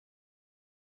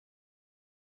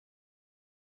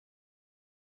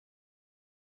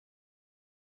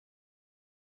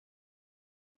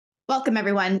Welcome,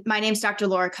 everyone. My name is Dr.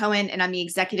 Laura Cohen, and I'm the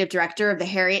Executive Director of the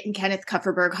Harriet and Kenneth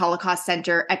Kupferberg Holocaust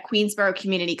Center at Queensborough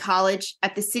Community College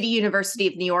at the City University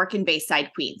of New York in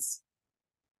Bayside, Queens.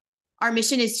 Our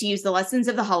mission is to use the lessons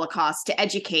of the Holocaust to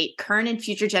educate current and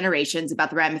future generations about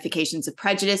the ramifications of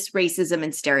prejudice, racism,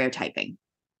 and stereotyping.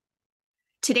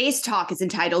 Today's talk is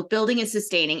entitled Building and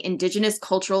Sustaining Indigenous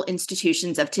Cultural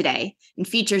Institutions of Today and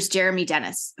features Jeremy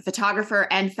Dennis, a photographer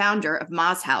and founder of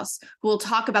Ma's House, who will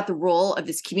talk about the role of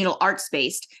this communal art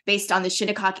space based on the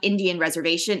Shinnecock Indian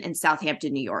Reservation in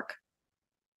Southampton, New York.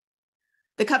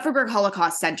 The Kupferberg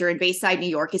Holocaust Center in Bayside, New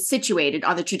York is situated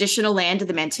on the traditional land of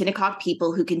the Mantinecock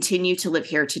people who continue to live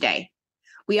here today.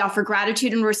 We offer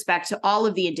gratitude and respect to all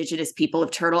of the Indigenous people of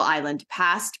Turtle Island,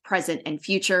 past, present, and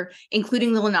future,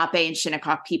 including the Lenape and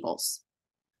Shinnecock peoples.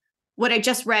 What I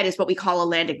just read is what we call a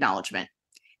land acknowledgement.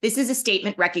 This is a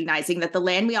statement recognizing that the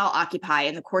land we all occupy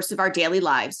in the course of our daily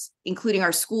lives, including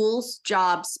our schools,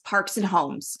 jobs, parks, and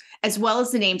homes, as well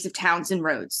as the names of towns and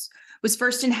roads, was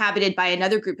first inhabited by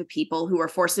another group of people who were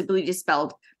forcibly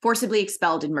expelled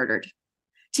and murdered.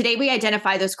 Today, we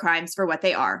identify those crimes for what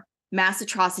they are: mass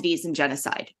atrocities and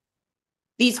genocide.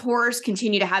 These horrors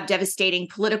continue to have devastating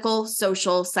political,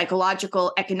 social,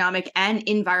 psychological, economic, and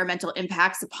environmental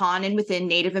impacts upon and within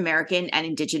Native American and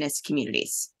Indigenous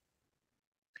communities.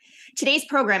 Today's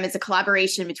program is a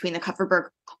collaboration between the Kupferberg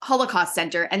Holocaust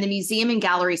Center and the Museum and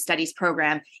Gallery Studies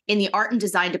program in the Art and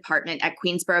Design Department at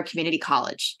Queensborough Community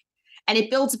College. And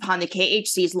it builds upon the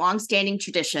KHC's longstanding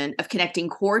tradition of connecting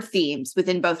core themes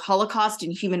within both Holocaust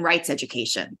and human rights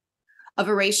education, of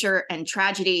erasure and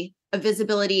tragedy, of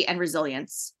visibility and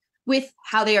resilience, with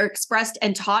how they are expressed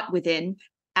and taught within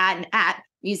and at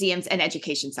museums and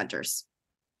education centers.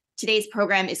 Today's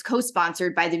program is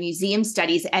co-sponsored by the Museum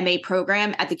Studies MA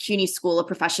program at the CUNY School of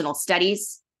Professional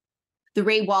Studies, the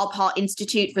Ray Walpole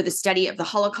Institute for the Study of the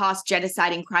Holocaust,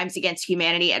 Genocide, and Crimes Against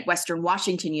Humanity at Western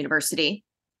Washington University,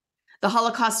 the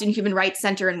Holocaust and Human Rights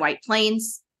Center in White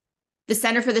Plains, the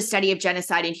Center for the Study of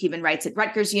Genocide and Human Rights at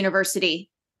Rutgers University,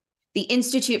 the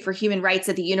Institute for Human Rights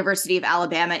at the University of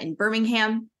Alabama in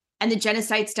Birmingham, and the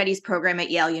Genocide Studies program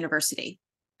at Yale University.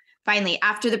 Finally,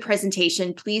 after the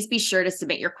presentation, please be sure to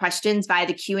submit your questions via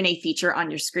the Q&A feature on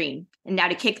your screen. And now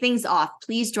to kick things off,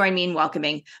 please join me in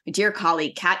welcoming my dear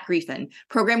colleague, Kat Griffin,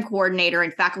 Program Coordinator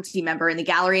and Faculty Member in the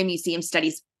Gallery and Museum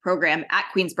Studies program at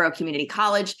Queensborough Community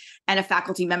College and a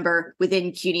faculty member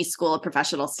within CUNY School of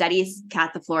Professional Studies.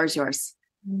 Kat, the floor is yours.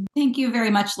 Thank you very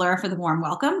much, Laura, for the warm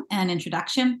welcome and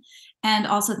introduction. And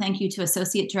also thank you to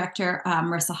Associate Director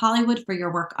Marissa Hollywood for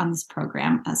your work on this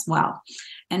program as well.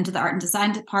 And to the Art and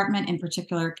Design Department, in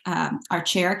particular, our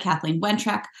chair, Kathleen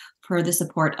Wentrek, for the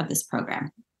support of this program.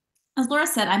 As Laura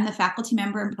said, I'm the faculty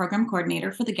member and program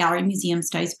coordinator for the Gallery and Museum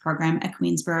Studies program at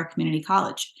Queensborough Community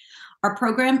College. Our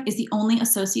program is the only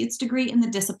associate's degree in the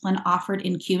discipline offered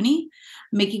in CUNY,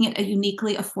 making it a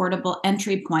uniquely affordable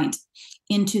entry point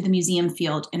into the museum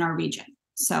field in our region.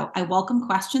 So I welcome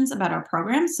questions about our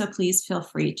program, so please feel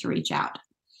free to reach out.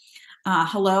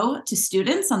 Hello to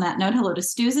students. On that note, hello to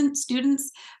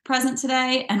students present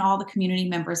today and all the community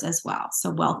members as well.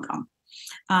 So welcome.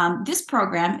 This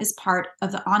program is part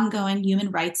of the ongoing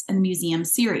Human Rights and Museum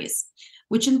series,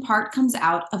 which in part comes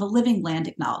out of a living land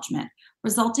acknowledgement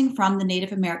resulting from the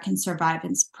Native American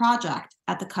Survivance Project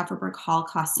at the Kupferberg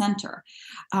Holocaust Center,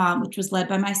 which was led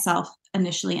by myself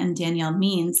initially and Danielle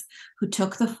Means, who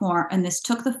took the form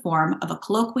of a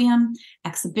colloquium,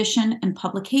 exhibition, and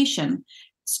publication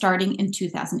starting in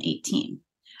 2018.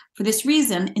 For this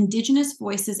reason, Indigenous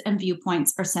voices and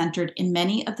viewpoints are centered in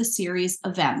many of the series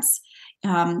events,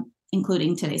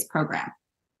 including today's program.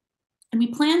 And we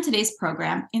plan today's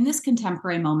program in this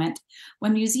contemporary moment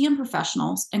when museum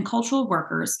professionals and cultural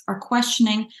workers are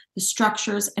questioning the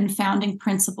structures and founding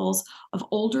principles of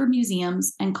older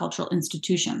museums and cultural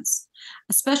institutions,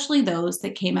 especially those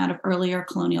that came out of earlier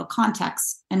colonial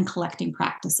contexts and collecting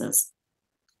practices.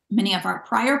 Many of our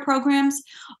prior programs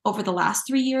over the last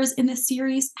 3 years in this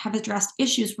series have addressed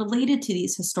issues related to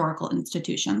these historical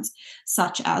institutions,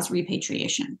 such as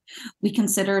repatriation. We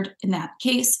considered, in that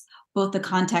case, both the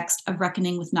context of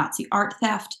reckoning with Nazi art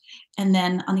theft, and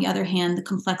then, on the other hand, the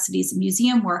complexities of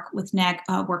museum work with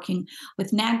working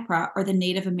with NAGPRA, or the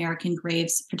Native American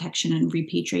Graves Protection and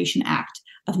Repatriation Act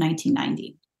of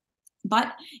 1990.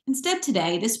 But instead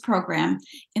today, this program,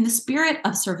 in the spirit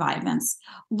of survivance,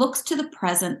 looks to the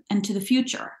present and to the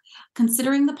future,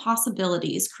 considering the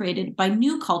possibilities created by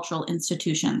new cultural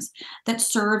institutions that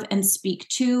serve and speak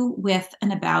to, with,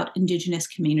 and about Indigenous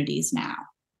communities now.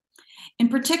 In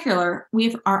particular,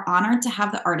 we are honored to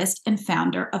have the artist and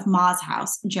founder of Ma's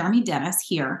House, Jeremy Dennis,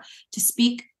 here to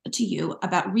speak to you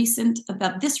about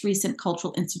this recent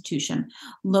cultural institution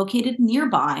located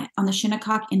nearby on the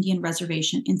Shinnecock Indian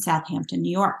Reservation in Southampton,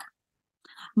 New York.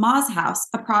 Ma's House,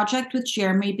 a project which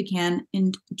Jeremy began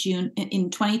in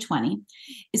 2020,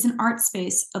 is an art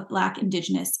space of Black,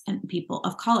 Indigenous, and people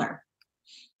of color.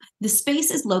 The space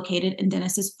is located in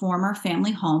Dennis's former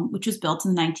family home, which was built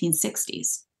in the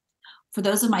 1960s. For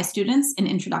those of my students in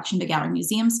Introduction to Gallery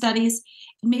Museum Studies,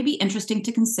 it may be interesting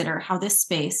to consider how this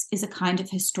space is a kind of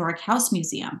historic house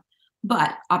museum,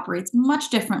 but operates much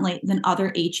differently than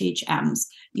other HHMs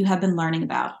you have been learning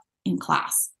about in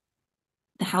class.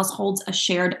 The house holds a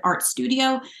shared art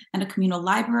studio and a communal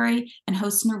library and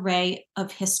hosts an array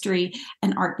of history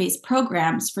and art-based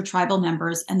programs for tribal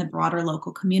members and the broader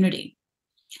local community.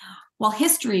 While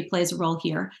history plays a role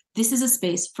here, this is a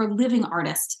space for living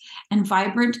artists and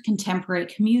vibrant contemporary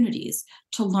communities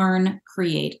to learn,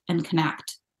 create, and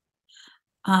connect.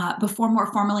 Before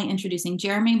more formally introducing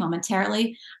Jeremy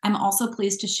momentarily, I'm also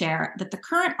pleased to share that the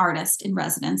current artist in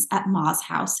residence at Ma's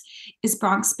House is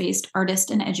Bronx-based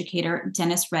artist and educator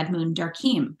Dennis Redmoon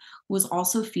Darkeem, who was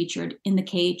also featured in the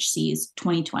KHC's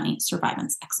 2020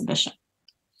 Survivance exhibition.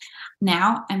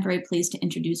 Now, I'm very pleased to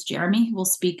introduce Jeremy, who will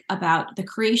speak about the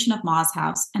creation of Ma's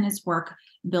House and his work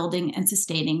building and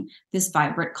sustaining this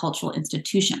vibrant cultural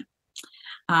institution.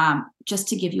 Just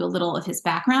to give you a little of his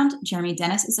background, Jeremy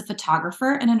Dennis is a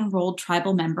photographer and an enrolled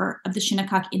tribal member of the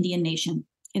Shinnecock Indian Nation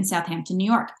in Southampton,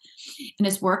 New York. In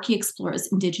his work, he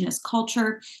explores Indigenous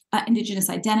culture, Indigenous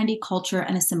identity, culture,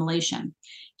 and assimilation.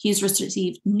 He's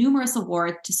received numerous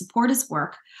awards to support his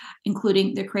work,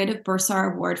 including the Creative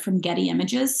Bursar Award from Getty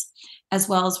Images, as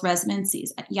well as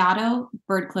residencies at Yaddo,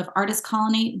 Birdcliff Artist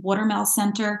Colony, Watermill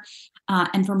Center,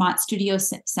 and Vermont Studio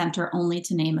Center, only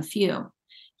to name a few.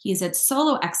 He's at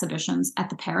solo exhibitions at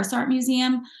the Paris Art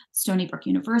Museum, Stony Brook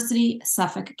University,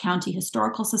 Suffolk County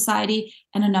Historical Society,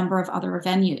 and a number of other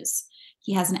venues.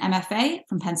 He has an MFA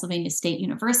from Pennsylvania State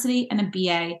University and a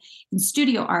BA in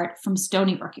studio art from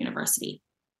Stony Brook University.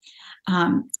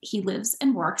 He lives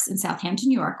and works in Southampton,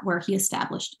 New York, where he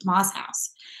established Ma's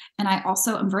House. And I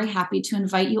also am very happy to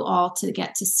invite you all to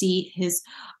get to see his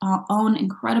own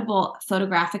incredible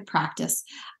photographic practice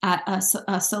at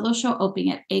a solo show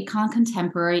opening at Acon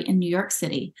Contemporary in New York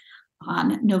City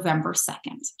on November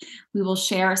 2nd. We will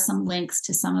share some links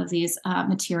to some of these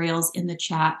materials in the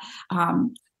chat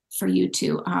for you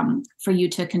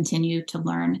to continue to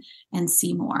learn and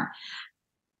see more.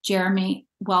 Jeremy,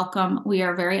 welcome. We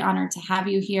are very honored to have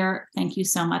you here. Thank you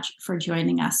so much for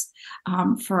joining us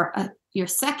for your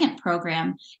second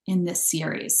program in this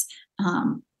series.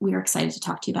 We are excited to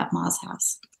talk to you about Ma's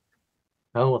House.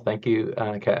 Oh, well, thank you,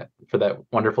 Kat, for that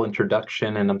wonderful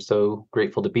introduction. And I'm so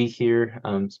grateful to be here,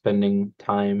 spending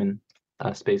time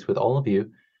and space with all of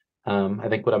you. I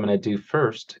think what I'm going to do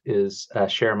first is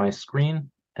share my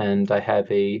screen. And I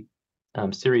have a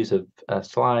series of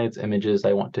slides, images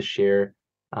I want to share,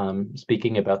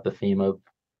 speaking about the theme of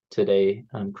today,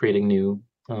 creating new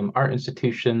art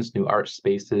institutions, new art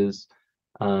spaces,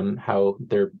 how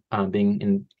they're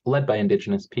being led by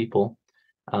Indigenous people,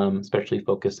 especially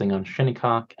focusing on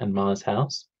Shinnecock and Ma's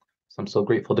House. So I'm so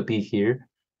grateful to be here.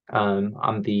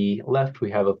 On the left,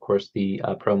 we have, of course, the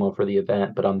promo for the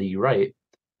event, but on the right,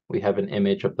 we have an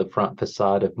image of the front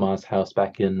facade of Ma's House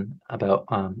back in about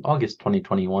August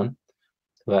 2021.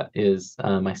 So that is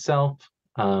myself,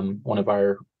 one of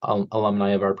our alumni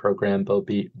of our program, Bo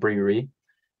Brewery,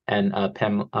 and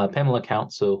Pamela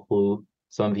Council, who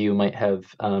some of you might have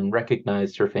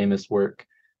recognized her famous work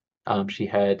she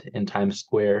had in Times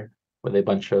Square with a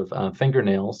bunch of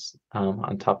fingernails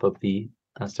on top of the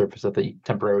surface of the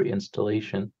temporary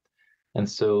installation. And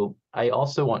so I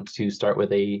also want to start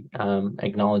with a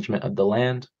acknowledgement of the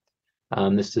land.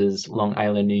 This is Long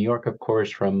Island, New York, of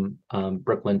course, from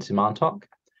Brooklyn to Montauk.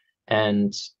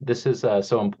 And this is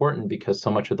so important because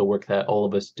so much of the work that all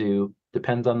of us do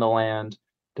depends on the land,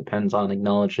 depends on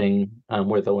acknowledging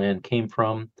where the land came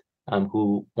from,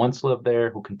 who once lived there,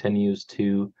 who continues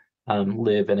to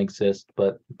live and exist,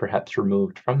 but perhaps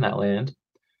removed from that land.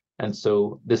 And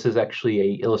so this is actually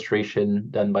an illustration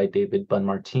done by David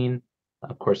Bunn-Martin,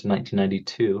 of course, in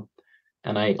 1992.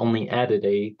 And I only added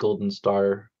a golden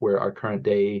star where our current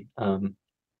day, I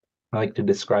like to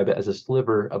describe it as a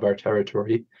sliver of our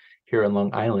territory here on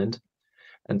Long Island.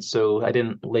 And so I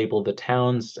didn't label the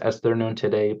towns as they're known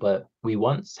today, but we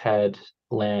once had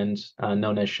land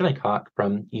known as Shinnecock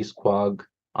from East Quogue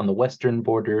on the western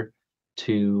border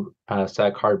to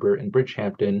Sag Harbor and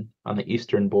Bridgehampton on the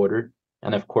eastern border.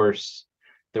 And of course,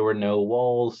 there were no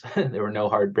walls, there were no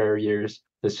hard barriers.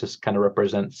 This just kind of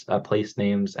represents place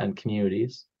names and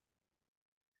communities.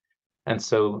 And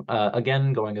so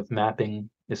again, going with mapping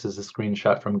This is a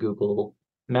screenshot from Google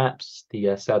Maps,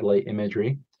 the satellite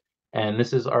imagery. And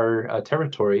this is our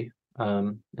territory.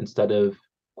 Instead of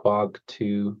Quogue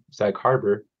to Sag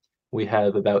Harbor, we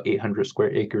have about 800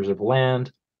 square acres of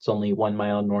land. It's only 1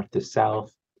 mile north to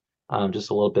south.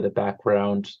 Just a little bit of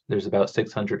background. There's about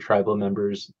 600 tribal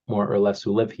members, more or less,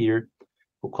 who live here,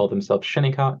 who call themselves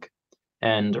Shinnecock.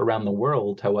 And around the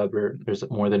world, however, there's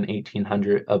more than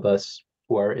 1,800 of us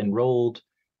who are enrolled,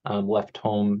 left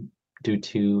home due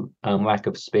to lack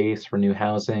of space for new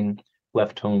housing,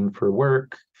 left home for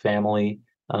work, family,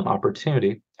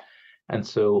 opportunity. And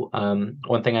so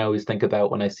one thing I always think about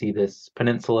when I see this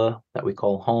peninsula that we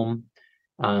call home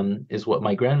is what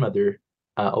my grandmother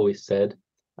always said.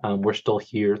 We're still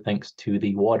here thanks to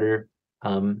the water.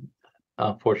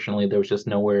 Unfortunately, there was just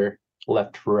nowhere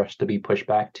left for us to be pushed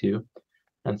back to.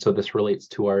 And so this relates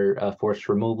to our forced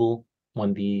removal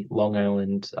when the Long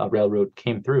Island Railroad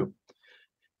came through.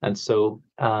 And so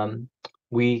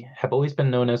we have always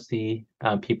been known as the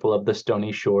people of the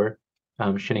Stony Shore.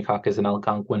 Shinnecock is an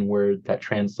Algonquin word that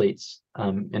translates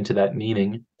into that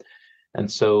meaning.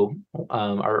 And so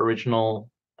our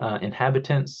original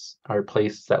inhabitants, our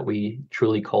place that we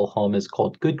truly call home, is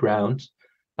called Good Ground,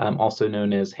 also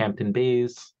known as Hampton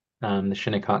Bays, the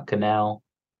Shinnecock Canal,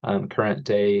 current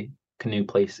day Canoe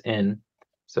Place Inn.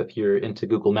 So if you're into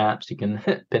Google Maps, you can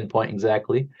pinpoint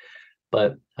exactly.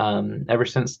 But ever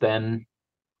since then,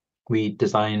 we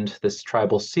designed this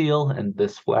tribal seal and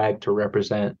this flag to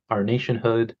represent our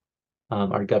nationhood,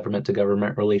 our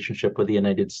government-to-government relationship with the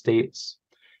United States.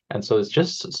 And so it's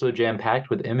just so jam-packed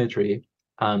with imagery.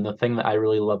 The thing that I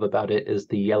really love about it is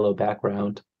the yellow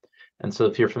background. And so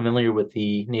if you're familiar with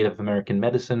the Native American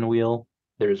medicine wheel,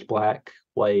 there's black,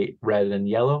 white, red, and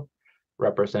yellow,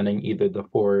 representing either the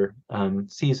 4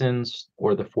 seasons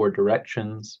or the 4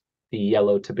 directions. The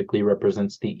yellow typically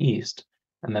represents the east,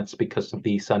 and that's because of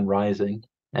the sun rising.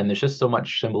 And there's just so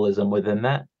much symbolism within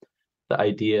that. The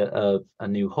idea of a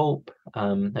new hope,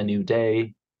 a new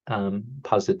day,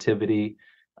 positivity,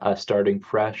 starting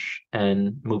fresh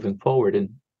and moving forward,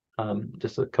 and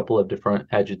just a couple of different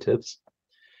adjectives.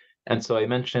 And so I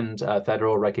mentioned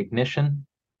federal recognition.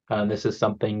 This is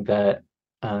something that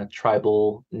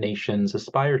tribal nations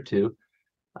aspire to,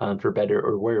 for better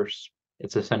or worse.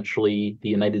 It's essentially the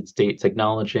United States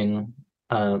acknowledging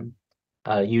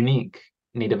unique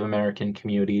Native American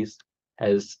communities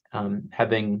as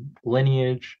having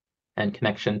lineage and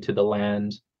connection to the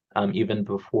land even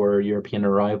before European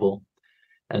arrival.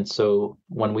 And so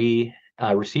when we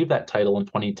received that title in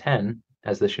 2010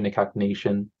 as the Shinnecock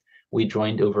Nation, we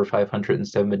joined over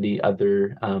 570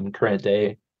 other current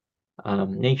day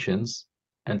nations.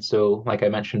 And so, like I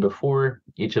mentioned before,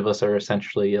 each of us are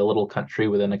essentially a little country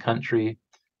within a country.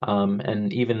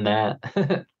 And even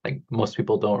that, like most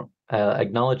people don't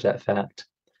acknowledge that fact.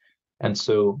 And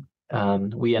so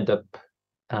we end up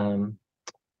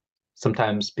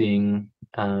sometimes being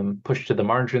pushed to the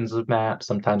margins of maps.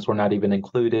 Sometimes we're not even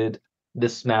included.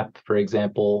 This map, for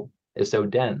example, is so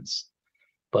dense,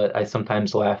 but I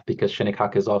sometimes laugh because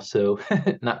Shinnecock is also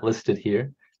not listed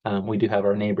here. We do have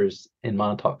our neighbors in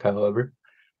Montauk, however.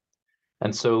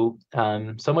 And so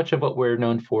so much of what we're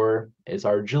known for is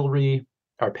our jewelry,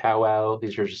 our powwow.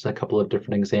 These are just a couple of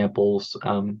different examples,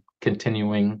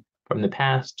 continuing from the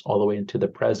past all the way into the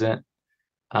present.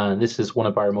 This is one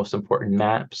of our most important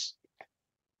maps.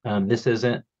 This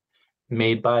isn't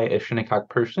made by a Shinnecock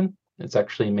person. It's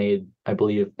actually made, I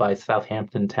believe, by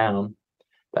Southampton Town.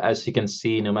 But as you can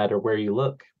see, no matter where you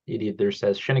look, it either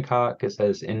says Shinnecock, it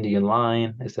says Indian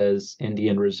Line, it says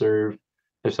Indian Reserve.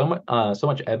 There's so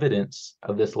much evidence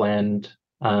of this land,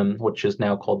 which is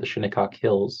now called the Shinnecock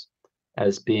Hills,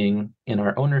 as being in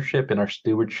our ownership and our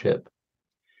stewardship.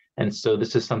 And so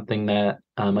this is something that,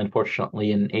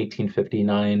 unfortunately, in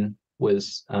 1859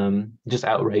 was just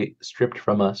outright stripped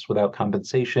from us without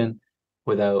compensation,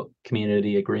 without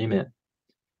community agreement.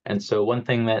 And so one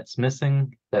thing that's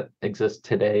missing that exists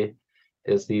today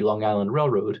is the Long Island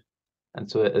Railroad. And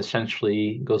so it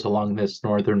essentially goes along this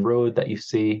northern road that you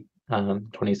see,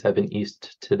 27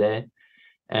 East today.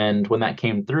 And when that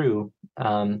came through,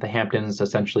 the Hamptons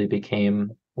essentially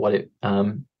became what it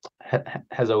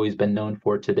has always been known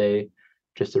for today,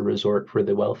 just a resort for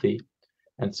the wealthy.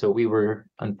 And so we were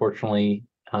unfortunately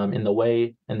in the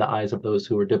way, in the eyes of those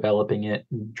who were developing it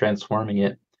and transforming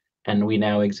it. And we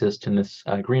now exist in this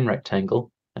green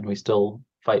rectangle, and we still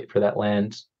fight for that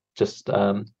land just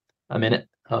a minute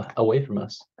away from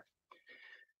us.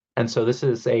 And so this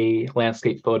is a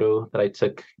landscape photo that I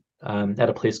took at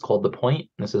a place called The Point.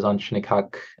 This is on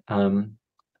Shinnecock,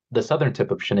 the southern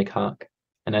tip of Shinnecock.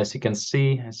 And as you can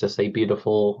see, it's just a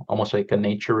beautiful, almost like a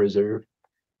nature reserve.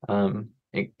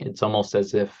 it's almost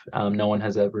as if no one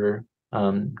has ever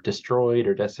destroyed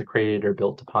or desecrated or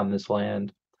built upon this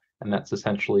land, and that's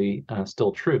essentially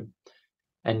still true.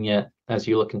 And yet, as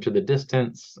you look into the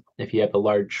distance, if you have a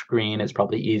large screen, it's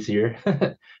probably easier.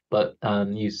 But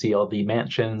you see all the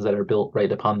mansions that are built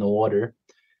right upon the water.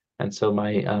 And so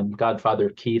my godfather,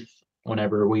 Keith,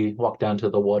 whenever we walk down to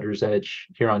the water's edge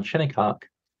here on Shinnecock,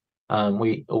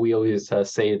 we always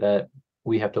say that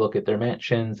we have to look at their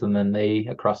mansions, and then they,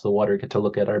 across the water, get to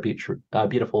look at our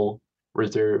beautiful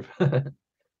reserve.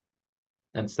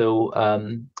 And so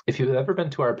if you've ever been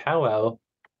to our powwow,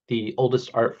 the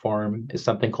oldest art form is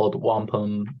something called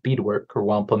wampum beadwork or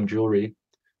wampum jewelry.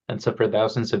 And so for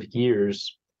thousands of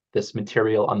years, this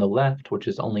material on the left, which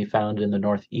is only found in the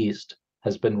Northeast,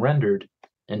 has been rendered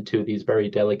into these very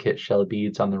delicate shell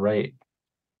beads on the right.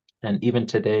 And even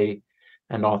today,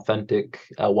 an authentic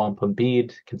wampum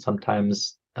bead can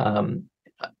sometimes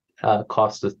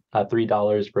cost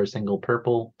 $3 for a single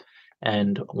purple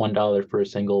and $1 for a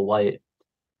single white.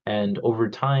 And over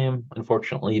time,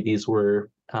 unfortunately, these were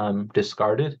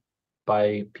discarded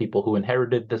by people who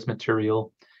inherited this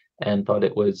material and thought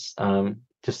it was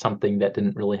just something that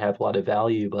didn't really have a lot of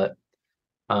value. But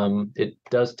it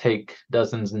does take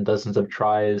dozens and dozens of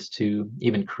tries to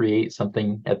even create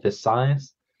something at this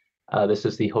size. This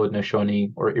is the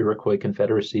Haudenosaunee or Iroquois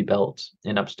Confederacy belt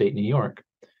in upstate New York.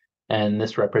 And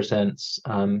this represents,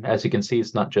 as you can see,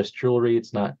 it's not just jewelry,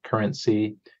 it's not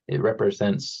currency. It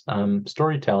represents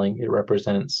storytelling. It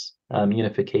represents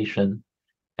unification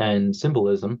and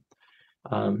symbolism.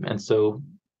 And so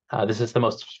this is the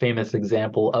most famous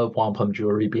example of wampum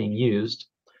jewelry being used.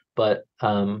 But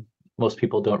most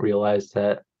people don't realize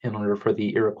that in order for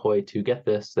the Iroquois to get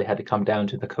this, they had to come down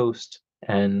to the coast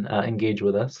and engage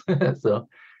with us. So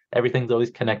everything's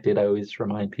always connected, I always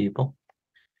remind people.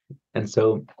 And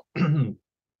so,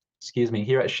 excuse me,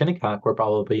 here at Shinnecock, we're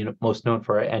probably most known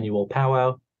for our annual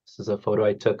powwow. This is a photo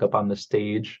I took up on the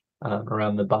stage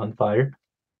around the bonfire.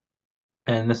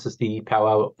 And this is the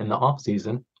powwow in the off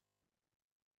season.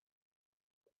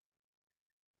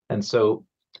 And so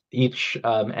each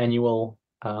annual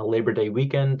Labor Day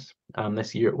weekend,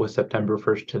 this year it was September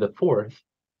 1st to the 4th,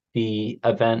 the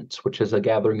event, which is a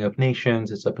gathering of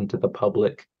nations, it's open to the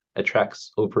public,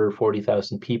 attracts over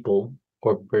 40,000 people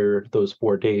over those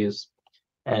 4 days.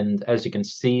 And as you can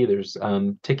see, there's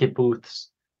ticket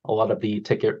booths. A lot of the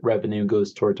ticket revenue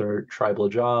goes towards our tribal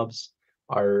jobs,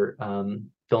 our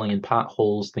filling in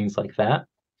potholes, things like that.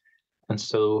 And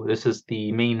so this is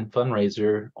the main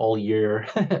fundraiser all year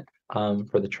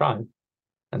for the tribe.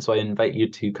 And so I invite you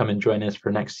to come and join us for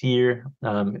next year.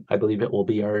 I believe it will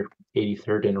be our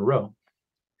 83rd in a row.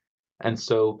 And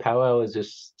so powwow is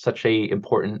just such a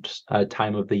important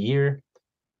time of the year.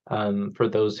 For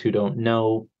those who don't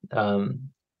know,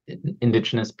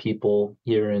 Indigenous people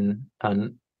here in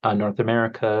North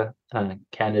America,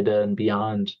 Canada, and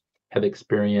beyond have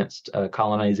experienced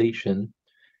colonization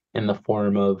in the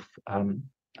form of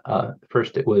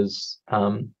first it was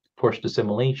forced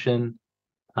assimilation.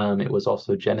 It was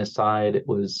also genocide. It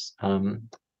was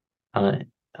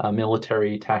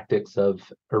military tactics of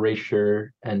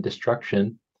erasure and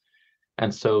destruction.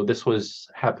 And so this was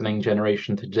happening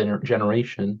generation to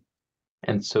generation.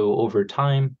 And so over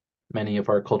time, many of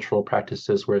our cultural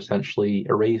practices were essentially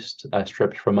erased,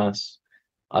 stripped from us.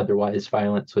 Otherwise,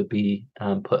 violence would be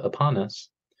put upon us.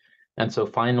 And so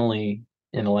finally,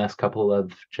 in the last couple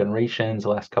of generations, the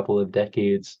last couple of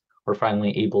decades, we're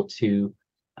finally able to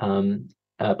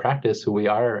practice who we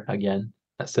are again,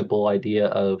 that simple idea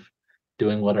of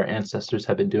doing what our ancestors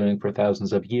have been doing for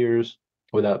thousands of years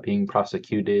without being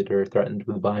prosecuted or threatened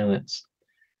with violence.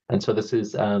 And so this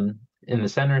is in the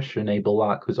center, Shanae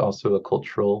Bullock, who's also a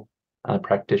cultural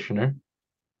practitioner.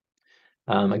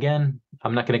 Again,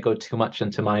 I'm not going to go too much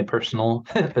into my personal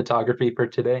photography for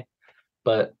today,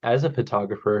 but as a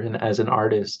photographer and as an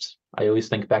artist, I always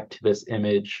think back to this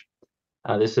image.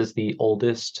 This is the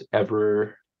oldest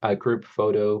ever group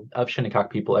photo of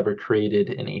Shinnecock people ever created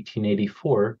in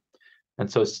 1884. And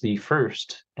so it's the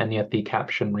first, and yet the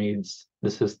caption reads,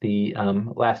 this is the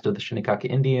last of the Shinnecock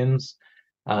Indians,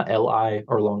 LI,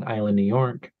 or Long Island, New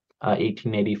York,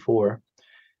 1884.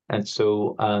 And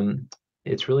so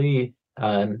it's really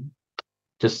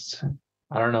just,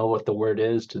 I don't know what the word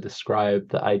is to describe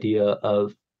the idea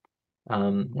of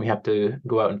we have to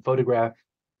go out and photograph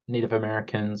Native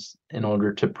Americans in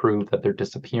order to prove that they're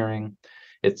disappearing.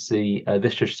 It's the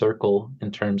vicious circle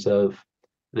in terms of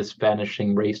this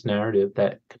vanishing race narrative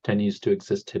that continues to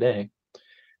exist today.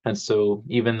 And so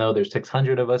even though there's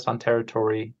 600 of us on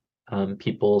territory,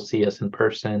 people see us in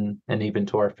person and even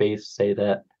to our face say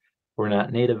that we're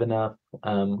not Native enough,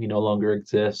 we no longer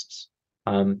exist,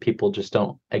 people just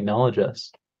don't acknowledge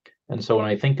us. And so when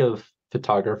I think of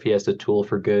photography as a tool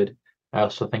for good, I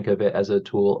also think of it as a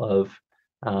tool of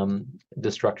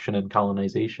destruction and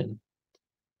colonization.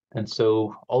 And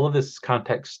so all of this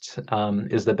context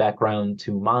is the background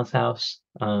to Ma's house.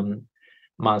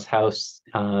 Ma's house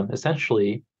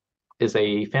essentially is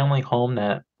a family home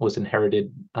that was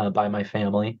inherited by my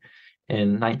family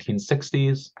in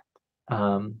 1960s.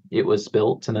 It was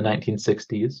built in the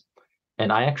 1960s,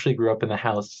 and I actually grew up in the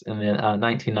house in the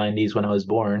 1990s when I was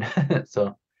born.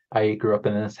 So I grew up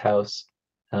in this house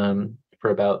for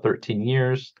about 13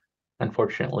 years.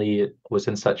 Unfortunately, it was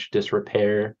in such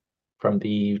disrepair, from the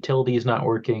utilities not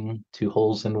working to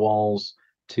holes in walls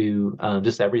to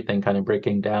just everything kind of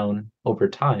breaking down over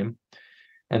time.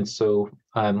 And so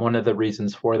one of the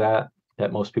reasons for that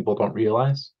most people don't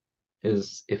realize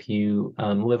is if you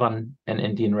live on an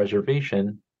Indian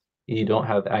reservation, you don't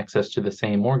have access to the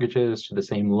same mortgages, to the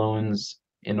same loans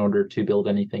in order to build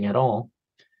anything at all.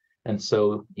 And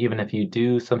so even if you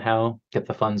do somehow get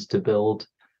the funds to build,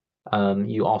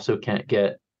 you also can't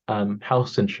get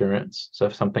house insurance. So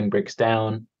if something breaks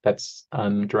down, that's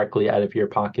directly out of your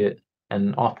pocket.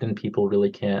 And often people really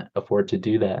can't afford to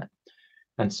do that.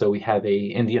 And so we have a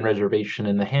Indian reservation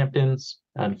in the Hamptons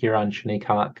here on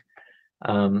Shinnecock.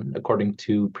 According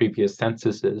to previous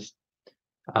censuses,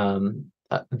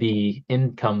 the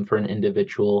income for an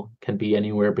individual can be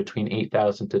anywhere between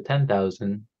 8,000 to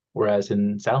 10,000, whereas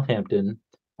in Southampton,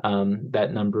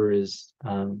 that number is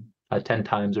 10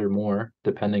 times or more,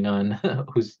 depending on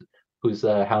whose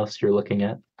house you're looking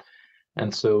at.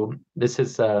 And so this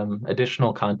is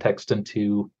additional context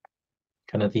into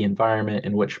kind of the environment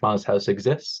in which Ma's house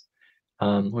exists.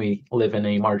 We live in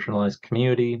a marginalized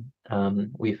community.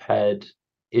 We've had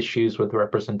issues with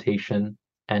representation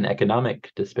and economic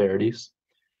disparities.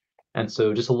 And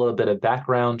so just a little bit of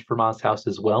background for Ma's house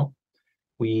as well.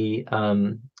 We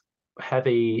have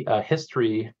a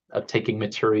history of taking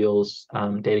materials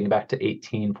dating back to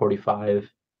 1845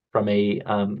 from a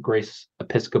Grace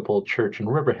Episcopal Church in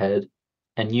Riverhead,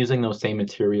 and using those same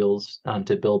materials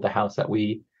to build the house that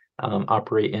we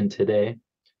operate in today.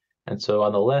 And so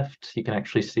on the left, you can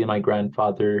actually see my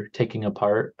grandfather taking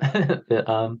apart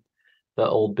the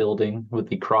old building with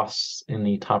the cross in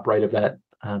the top right of that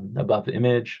above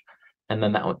image. And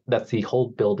then that's the whole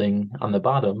building on the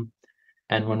bottom.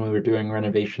 And when we were doing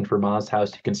renovation for Ma's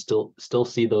house, you can still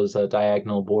see those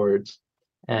diagonal boards.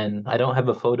 And I don't have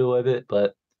a photo of it,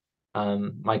 but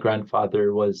my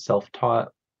grandfather was self-taught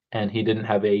and he didn't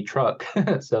have a truck.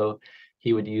 So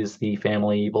he would use the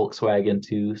family Volkswagen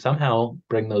to somehow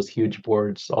bring those huge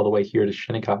boards all the way here to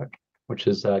Shinnecock, which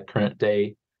is current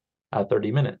day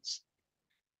 30 minutes.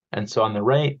 And so on the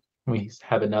right, we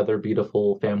have another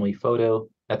beautiful family photo.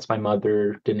 That's my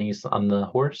mother, Denise, on the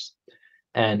horse,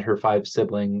 and her 5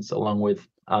 siblings, along with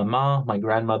Ma, my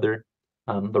grandmother.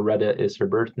 Loretta is her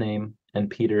birth name, and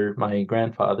Peter, my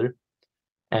grandfather.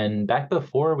 And back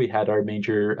before we had our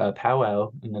major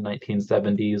powwow in the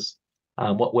 1970s,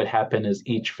 what would happen is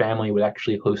each family would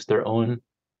actually host their own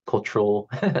cultural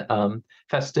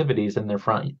festivities in their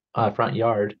front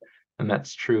yard, and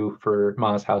that's true for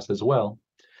Ma's house as well.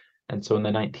 And so in the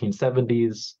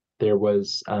 1970s, there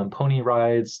was pony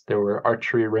rides, there were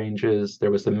archery ranges,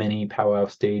 there was a mini powwow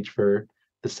stage for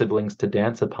the siblings to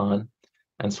dance upon.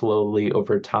 And slowly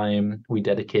over time, we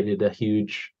dedicated a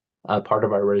huge part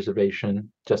of our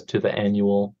reservation just to the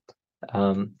annual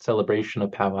celebration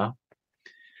of powwow.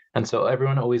 And so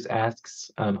everyone always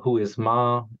asks, who is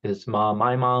Ma? Is Ma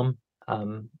my mom?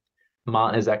 Ma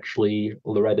is actually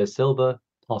Loretta Silva,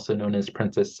 also known as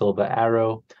Princess Silva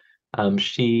Arrow.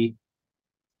 She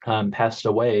passed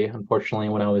away, unfortunately,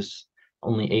 when I was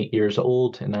only 8 years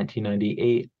old in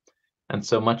 1998. And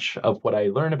so much of what I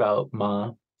learn about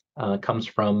Ma comes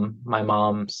from my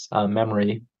mom's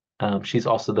memory. She's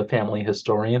also the family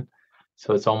historian.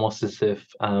 So it's almost as if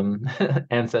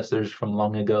ancestors from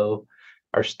long ago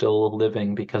are still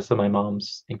living because of my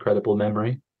mom's incredible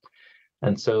memory.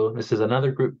 And so this is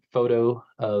another group photo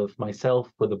of myself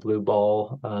with a blue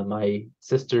ball, my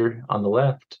sister on the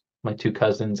left, my 2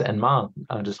 cousins, and Ma,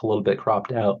 just a little bit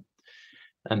cropped out.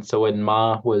 And so when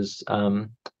Ma was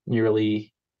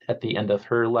nearly at the end of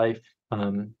her life,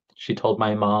 she told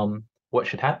my mom what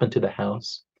should happen to the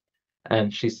house.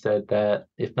 And she said that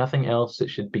if nothing else, it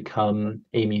should become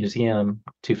a museum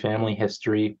to family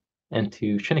history and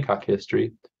to Shinnecock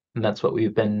history. And that's what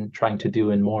we've been trying to do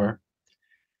and more.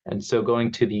 And so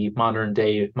going to the modern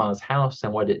day Ma's house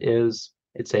and what it is,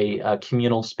 it's a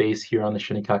communal space here on the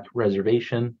Shinnecock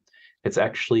Reservation. It's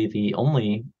actually the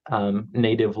only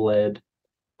native-led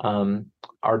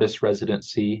artist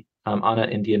residency on an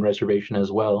Indian reservation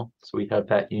as well. So we have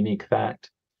that unique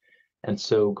fact. And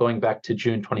so going back to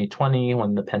June 2020,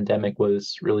 when the pandemic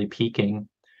was really peaking,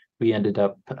 we ended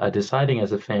up deciding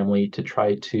as a family to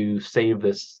try to save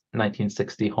this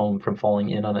 1960 home from falling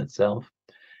in on itself.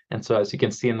 And so as you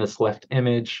can see in this left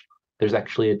image, there's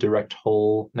actually a direct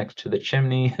hole next to the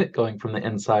chimney going from the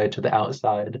inside to the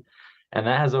outside. And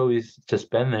that has always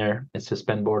just been there. It's just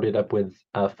been boarded up with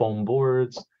foam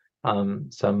boards,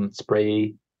 some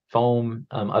spray foam,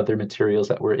 other materials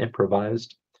that were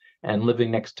improvised. And living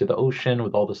next to the ocean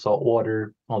with all the salt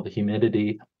water, all the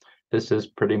humidity, this is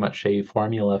pretty much a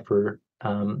formula for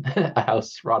a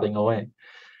house rotting away.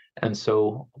 And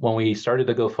so when we started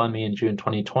the GoFundMe in June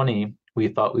 2020, we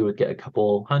thought we would get a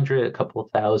couple hundred, a couple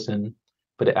thousand,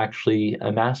 but it actually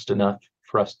amassed enough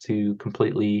for us to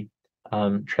completely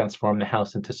transform the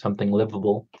house into something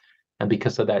livable. And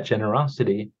because of that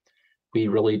generosity, we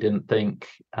really didn't think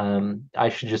I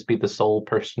should just be the sole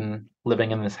person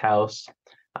living in this house.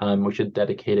 We should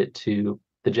dedicate it to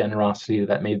the generosity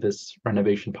that made this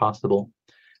renovation possible.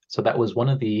 So that was one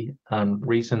of the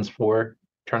reasons for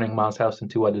turning Ma's house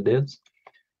into what it is.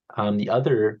 The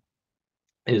other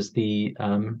is the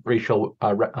racial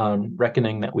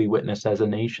reckoning that we witnessed as a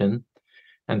nation.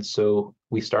 And so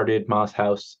we started Ma's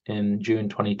house in June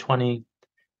 2020,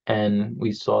 and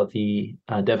we saw the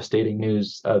devastating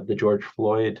news of the George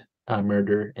Floyd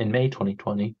murder in May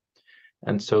 2020.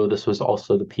 And so this was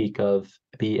also the peak of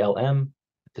BLM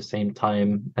at the same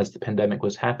time as the pandemic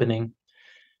was happening.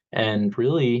 And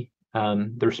really,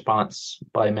 the response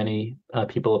by many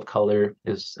people of color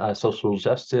is social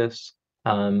justice,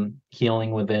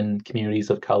 healing within communities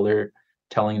of color,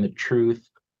 telling the truth,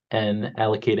 and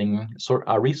allocating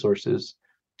resources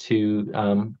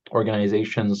to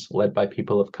organizations led by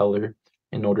people of color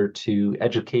in order to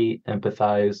educate,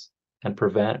 empathize, and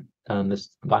prevent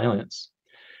this violence.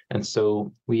 And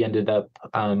so we ended up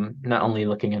not only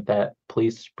looking at that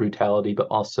police brutality, but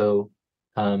also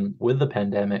with the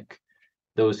pandemic,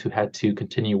 those who had to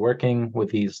continue working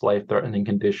with these life-threatening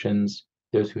conditions,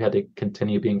 those who had to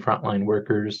continue being frontline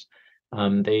workers,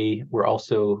 they were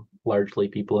also largely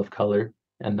people of color.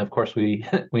 And of course, we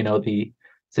know the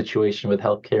situation with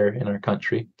healthcare in our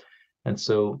country. And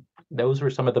so those were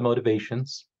some of the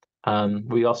motivations.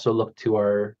 We also look to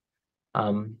our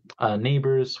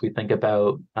neighbors. We think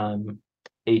about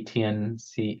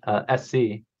AT&C, SC.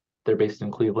 They're based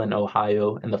in Cleveland,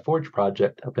 Ohio, and the Forge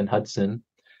Project up in Hudson.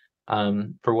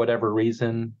 For whatever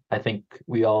reason, I think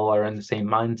we all are in the same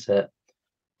mindset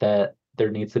that there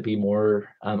needs to be more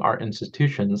art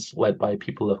institutions led by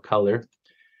people of color.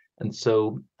 And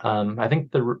so I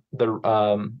think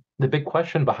the big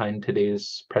question behind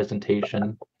today's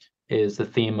presentation is the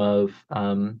theme of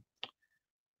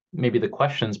maybe the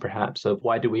questions perhaps of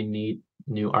why do we need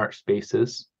new art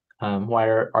spaces? Why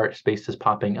are art spaces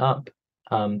popping up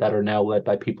that are now led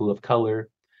by people of color?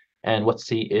 And what's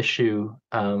the issue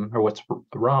or what's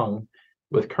wrong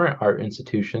with current art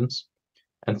institutions?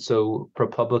 And so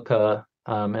ProPublica,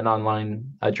 an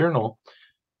online journal,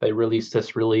 they released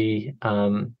this really,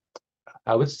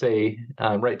 I would say,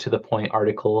 right to the point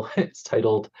article. It's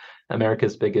titled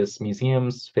 "America's Biggest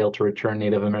Museums Fail to Return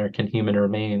Native American Human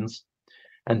Remains."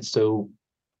 And so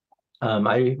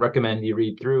I recommend you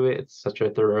read through it. It's such a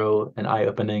thorough and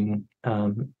eye-opening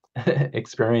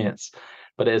experience.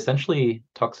 But it essentially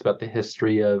talks about the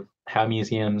history of how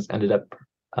museums ended up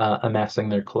amassing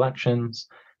their collections,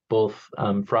 both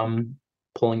from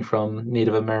pulling from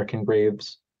Native American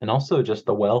graves and also just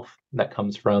the wealth that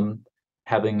comes from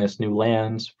having this new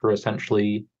land for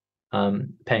essentially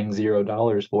paying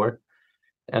 $0 for.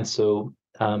 And so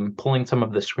pulling some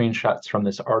of the screenshots from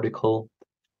this article,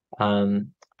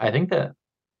 I think that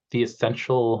the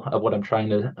essential of what I'm trying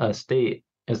to state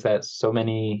is that so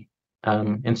many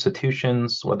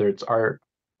institutions, whether it's art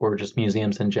or just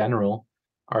museums in general,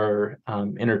 are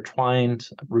intertwined,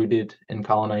 rooted in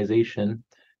colonization,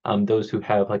 those who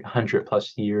have like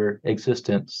 100+ year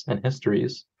existence and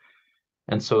histories.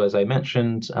 And so, as I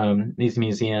mentioned, these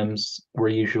museums were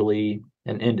usually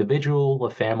an individual, a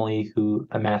family who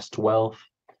amassed wealth.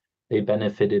 They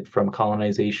benefited from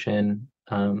colonization,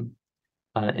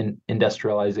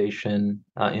 industrialization,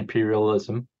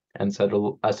 imperialism, and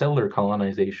settler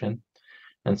colonization.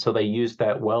 And so they used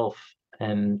that wealth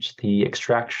and the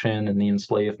extraction and the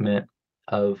enslavement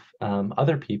of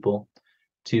other people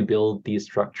to build these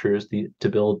structures, to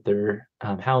build their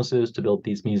houses, to build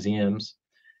these museums.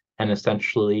 And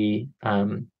essentially,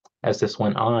 as this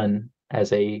went on,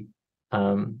 as a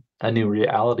new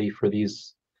reality for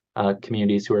these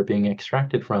communities who are being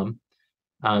extracted from,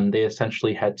 they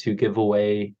essentially had to give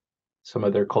away some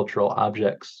of their cultural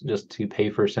objects just to pay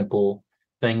for simple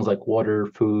things like water,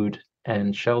 food,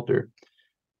 and shelter.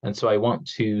 And so I want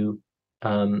to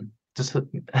just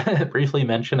briefly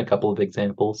mention a couple of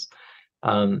examples.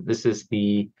 This is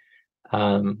the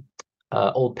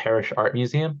Old Parish Art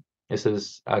Museum. This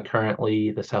is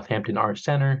currently the Southampton Art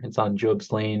Center. It's on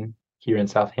Job's Lane here in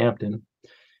Southampton.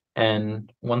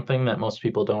 And one thing that most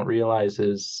people don't realize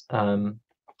is,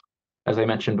 as I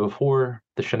mentioned before,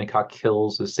 the Shinnecock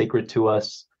Hills is sacred to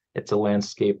us. It's a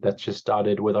landscape that's just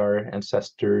dotted with our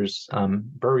ancestors'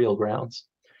 burial grounds.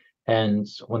 And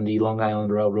when the Long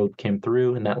Island Railroad came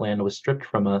through and that land was stripped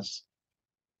from us,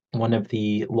 one of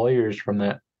the lawyers for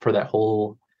that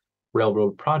whole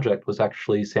railroad project was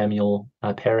actually Samuel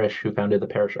Parrish, who founded the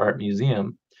Parrish Art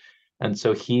Museum. And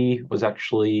so he was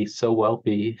actually so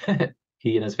wealthy,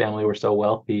 he and his family were so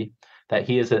wealthy that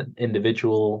he as an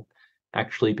individual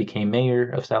actually became mayor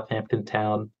of Southampton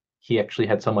town. He actually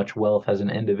had so much wealth as an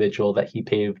individual that he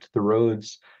paved the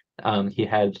roads. He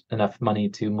had enough money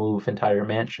to move entire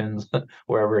mansions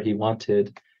wherever he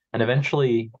wanted. And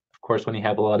eventually, of course, when you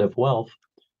have a lot of wealth,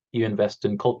 you invest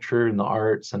in culture and the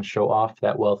arts and show off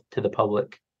that wealth to the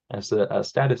public as a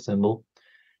status symbol.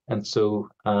 And so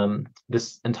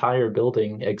this entire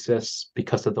building exists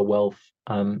because of the wealth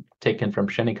taken from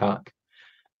Shinnecock.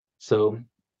 So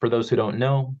for those who don't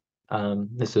know,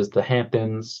 this is the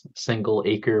Hamptons. Single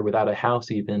acre without a house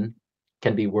even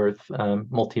can be worth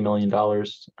multi-million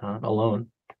dollars alone.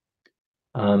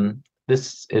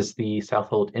 This is the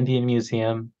Southold Indian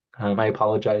Museum. I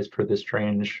apologize for the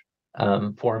strange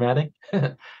formatting,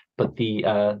 but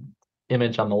the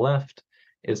image on the left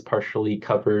is partially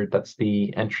covered. That's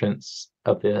the entrance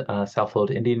of the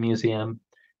Southold Indian Museum,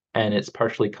 and it's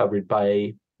partially covered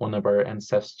by one of our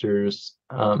ancestors'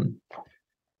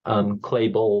 clay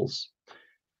bowls.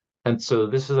 And so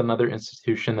this is another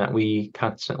institution that we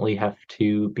constantly have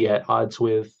to be at odds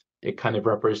with. It kind of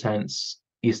represents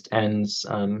East End's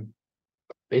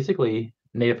basically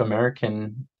Native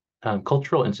American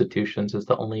cultural institutions. Is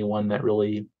the only one that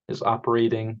really is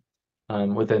operating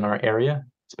within our area.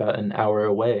 It's about an hour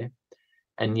away.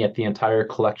 And yet the entire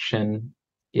collection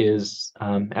is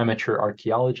amateur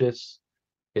archaeologists.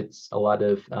 It's a lot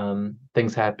of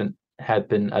things had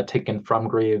been taken from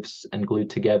graves and glued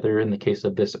together in the case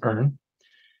of this urn.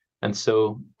 And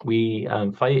so we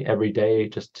fight every day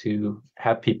just to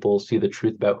have people see the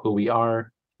truth about who we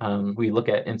are. We look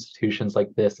at institutions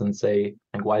like this and say,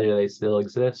 like, why do they still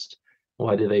exist?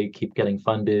 Why do they keep getting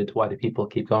funded? Why do people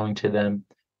keep going to them?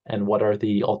 And what are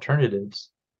the alternatives?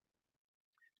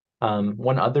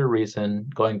 One other reason,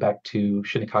 going back to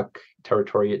Shinnecock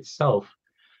territory itself,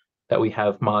 that we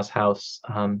have Ma's House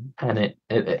and it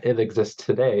exists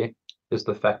today is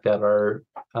the fact that our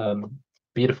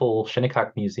beautiful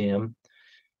Shinnecock Museum,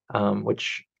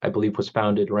 which I believe was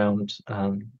founded around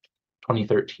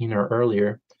 2013 or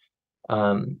earlier,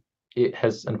 it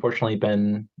has unfortunately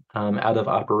been out of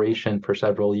operation for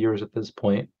several years at this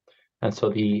point. And so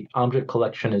the object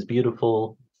collection is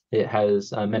beautiful. It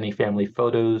has many family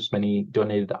photos, many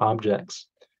donated objects,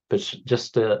 but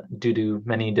just due to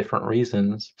many different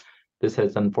reasons, this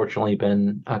has unfortunately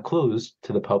been closed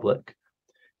to the public.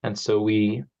 And so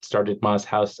we started Ma's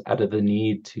House out of the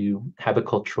need to have a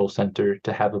cultural center,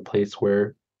 to have a place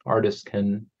where artists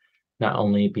can not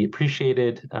only be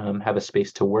appreciated, have a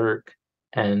space to work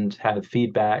and have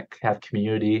feedback, have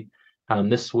community.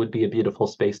 This would be a beautiful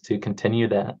space to continue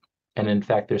that. And in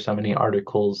fact, there's so many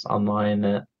articles online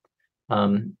that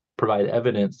provide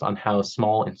evidence on how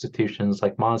small institutions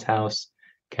like Ma's House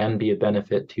can be a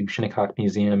benefit to Shinnecock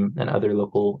Museum and other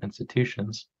local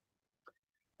institutions.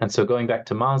 And so going back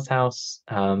to Ma's House,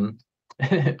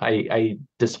 I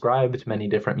described many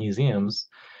different museums,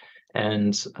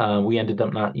 and we ended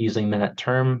up not using that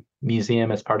term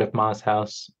museum as part of Ma's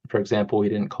House. For example, we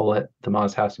didn't call it the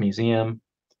Ma's House Museum,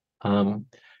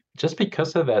 just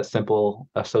because of that simple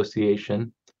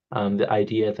association, the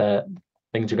idea that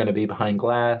things are going to be behind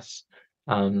glass,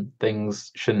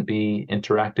 things shouldn't be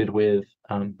interacted with,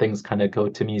 things kind of go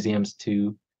to museums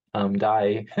to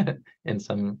die in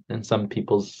some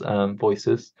people's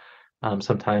voices.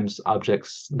 Sometimes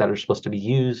objects that are supposed to be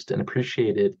used and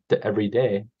appreciated every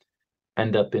day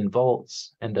end up in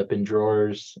vaults, end up in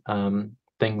drawers,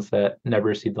 things that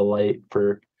never see the light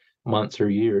for months or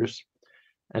years.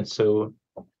 And so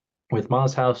with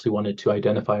Ma's House, we wanted to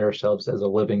identify ourselves as a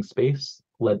living space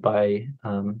led by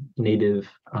Native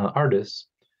artists.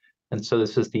 And so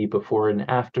this is the before and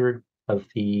after of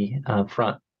the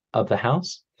front of the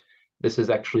house. This is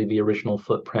actually the original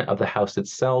footprint of the house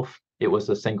itself. It was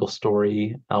a single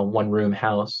story, one-room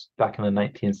house back in the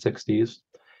 1960s.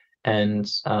 And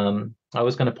I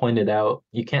was going to point it out.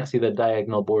 You can't see the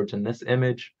diagonal boards in this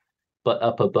image, but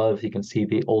up above, you can see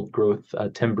the old growth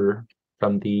timber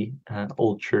from the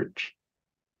old church.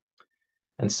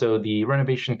 And so the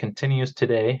renovation continues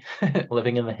today.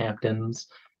 Living in the Hamptons,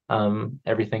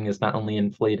 everything is not only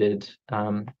inflated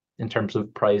in terms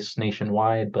of price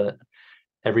nationwide, but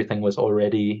everything was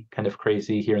already kind of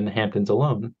crazy here in the Hamptons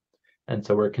alone. And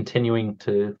so we're continuing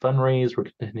to fundraise,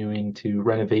 we're continuing to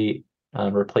renovate,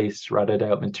 replace rotted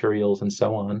out materials, and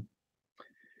so on.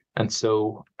 And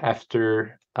so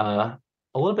after a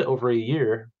little bit over a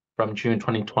year, from June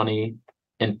 2020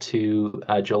 into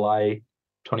July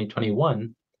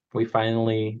 2021, we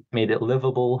finally made it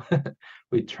livable.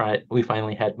 We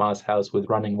finally had Ma's house with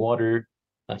running water,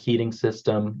 a heating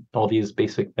system, all these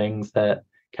basic things that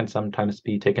can sometimes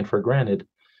be taken for granted.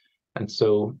 And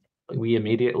so we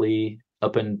immediately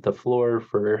opened the floor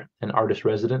for an artist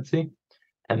residency.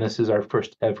 And this is our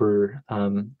first ever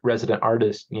resident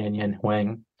artist, Yan Yan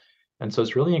Huang. And so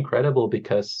it's really incredible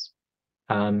because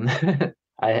I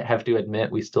have to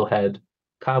admit, we still had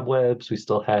cobwebs, we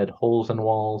still had holes in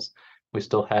walls, we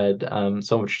still had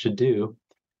so much to do.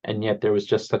 And yet there was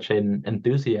just such an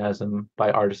enthusiasm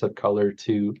by artists of color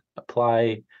to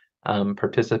apply,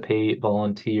 participate,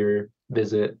 volunteer,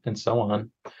 visit, and so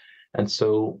on. And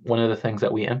so one of the things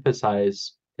that we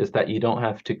emphasize is that you don't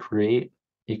have to create.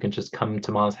 You can just come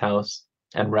to Ma's house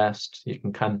and rest. You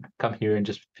can come here and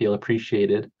just feel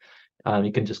appreciated.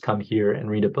 You can just come here and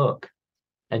read a book.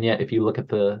 And yet, if you look at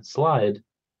the slide,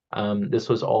 this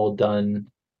was all done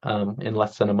in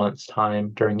less than a month's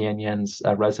time during Yan Yan's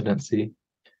residency.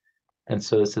 And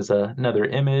so this is another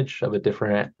image of a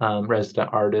different resident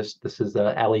artist. This is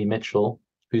Ali Mitchell,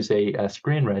 who's a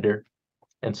screenwriter.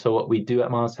 And so what we do at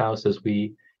Ma's house is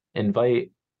we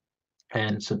invite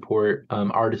and support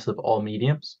artists of all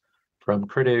mediums, from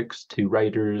critics to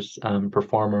writers,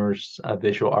 performers,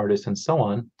 visual artists, and so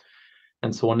on.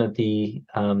 And so one of the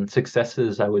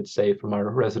successes, I would say, from our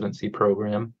residency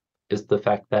program is the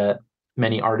fact that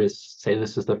many artists say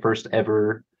this is the first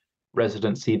ever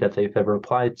residency that they've ever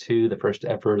applied to, the first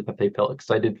ever that they felt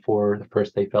excited for, the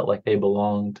first they felt like they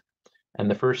belonged,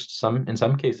 and the first, in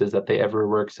some cases, that they ever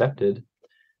were accepted.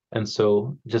 And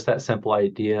so just that simple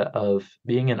idea of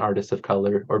being an artist of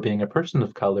color or being a person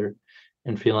of color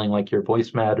and feeling like your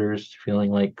voice matters,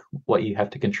 feeling like what you have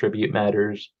to contribute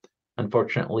matters.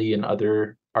 Unfortunately, in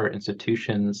other art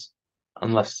institutions,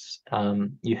 unless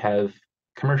you have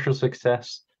commercial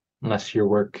success, unless your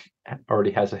work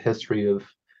already has a history of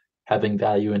having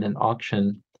value in an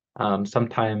auction,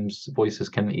 sometimes voices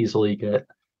can easily get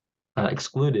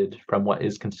excluded from what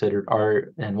is considered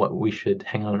art and what we should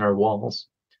hang on our walls.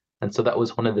 And so that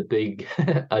was one of the big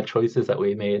choices that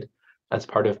we made as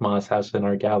part of Ma's house in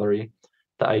our gallery.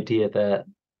 The idea that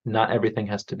not everything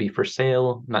has to be for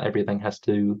sale, not everything has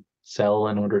to sell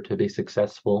in order to be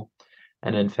successful.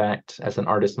 And in fact, as an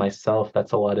artist myself,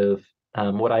 that's a lot of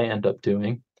what I end up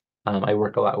doing. I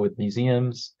work a lot with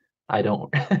museums. I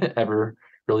don't ever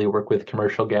really work with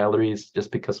commercial galleries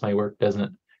just because my work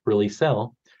doesn't really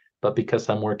sell, but because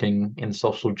I'm working in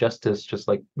social justice, just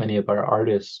like many of our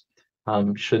artists,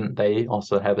 shouldn't they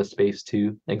also have a space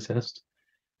to exist?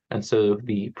 And so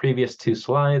the previous two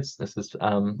slides, this is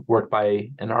work by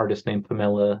an artist named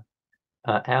Pamela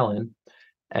Allen,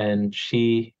 and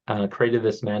she created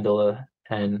this mandala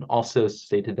and also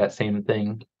stated that same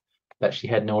thing, that she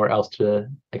had nowhere else to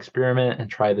experiment and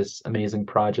try this amazing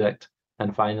project.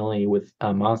 And finally, with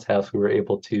Ma's house, we were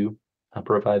able to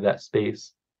provide that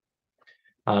space.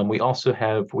 We also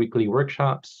have weekly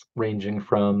workshops ranging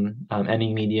from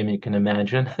any medium you can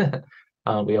imagine.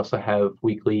 We also have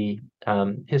weekly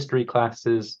history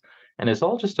classes, and it's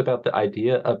all just about the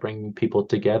idea of bringing people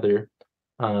together.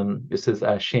 This is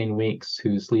Shane Weeks,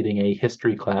 who's leading a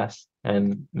history class,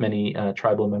 and many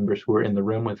tribal members who are in the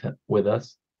room with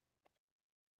us.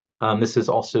 This is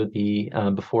also the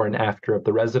before and after of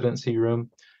the residency room.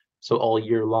 So all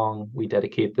year long, we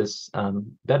dedicate this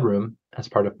bedroom as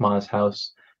part of Ma's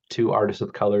house to artists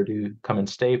of color to come and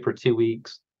stay for 2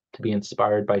 weeks, to be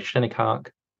inspired by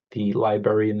Shinnecock. The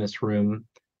library in this room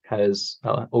has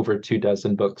over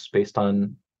 24 books based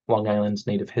on Long Island's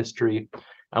Native history.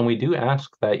 And we do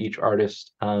ask that each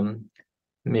artist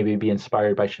maybe be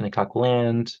inspired by Shinnecock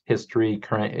land, history,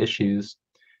 current issues.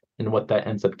 And what that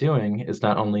ends up doing is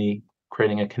not only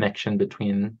creating a connection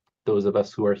between those of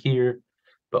us who are here,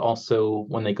 but also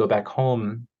when they go back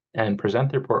home and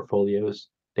present their portfolios,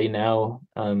 they now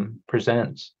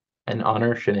present and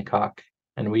honor Shinnecock.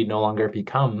 And we no longer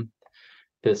become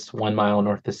this 1 mile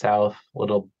north to south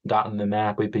little dot on the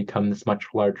map. We become this much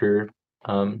larger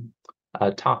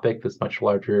topic, this much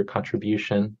larger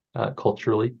contribution.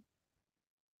 culturally.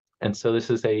 And so this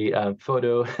is a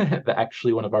photo that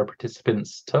actually one of our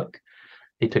participants took.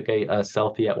 He took a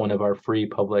selfie at one of our free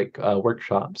public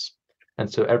workshops.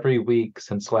 And so every week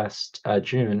since last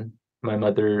June, my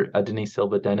mother, Denise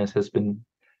Silva Dennis, has been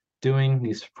doing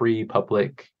these free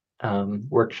public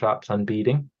workshops on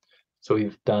beading. So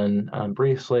we've done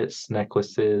bracelets,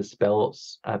 necklaces,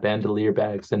 belts, bandolier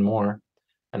bags, and more.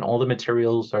 And all the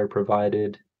materials are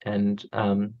provided. And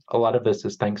a lot of this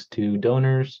is thanks to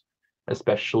donors,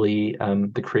 especially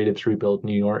the Creatives Rebuild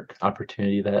New York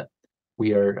opportunity that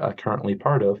we are currently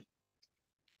part of.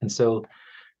 And so,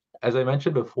 as I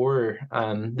mentioned before,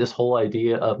 this whole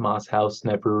idea of Moss House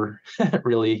never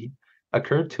really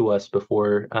occurred to us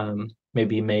before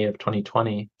maybe May of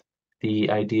 2020.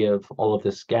 The idea of all of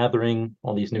this gathering,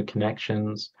 all these new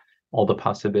connections, all the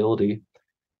possibility.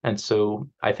 And so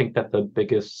I think that the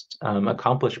biggest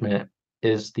accomplishment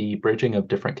is the bridging of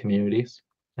different communities.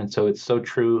 And so it's so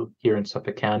true here in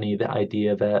Suffolk County, the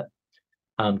idea that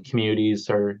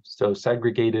communities are so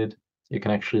segregated. You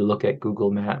can actually look at Google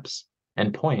Maps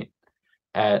and point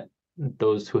at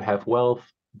those who have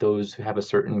wealth, those who have a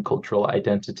certain cultural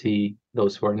identity,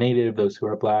 those who are Native, those who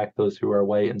are Black, those who are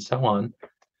white, and so on.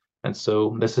 And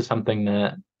so this is something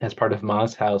that, as part of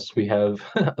Ma's House, we have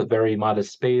a very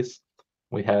modest space.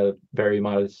 We have very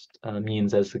modest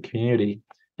means as a community,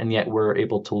 and yet we're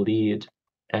able to lead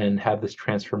and have this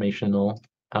transformational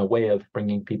way of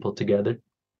bringing people together.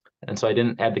 And so I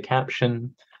didn't add the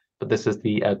caption, but this is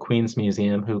the Queens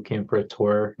Museum, who came for a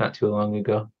tour not too long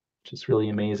ago, which is really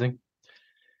amazing.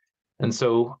 And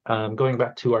so going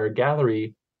back to our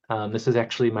gallery, this is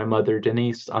actually my mother,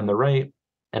 Denise, on the right,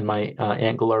 and my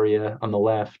Aunt Gloria on the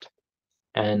left.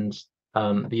 And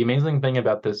the amazing thing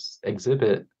about this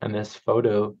exhibit and this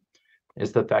photo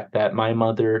is the fact that my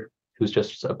mother, who's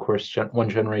just, of course, one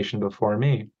generation before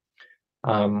me,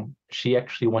 she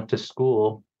actually went to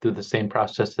school through the same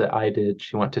process that I did.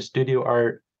 She went to studio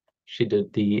art, she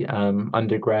did the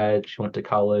undergrad, she went to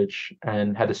college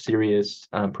and had a serious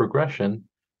progression.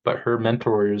 But her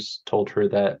mentors told her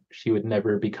that she would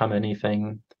never become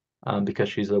anything because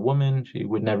she's a woman. She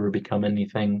would never become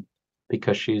anything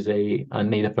because she's a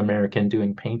Native American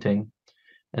doing painting.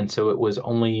 And so it was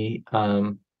only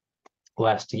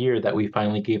last year that we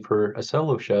finally gave her a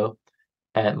solo show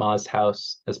at Ma's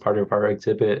House as part of our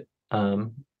exhibit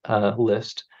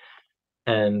list.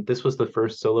 And this was the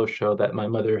first solo show that my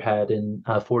mother had in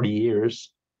 40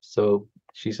 years. So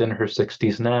she's in her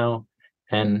 60s now.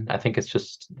 And I think it's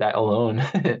just that alone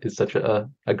is such a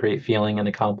great feeling and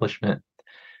accomplishment.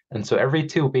 And so every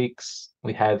 2 weeks,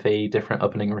 we have a different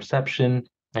opening reception.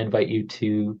 I invite you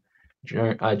to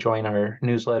join our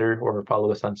newsletter or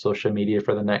follow us on social media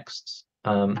for the next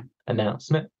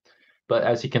announcement. But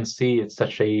as you can see, it's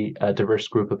such a diverse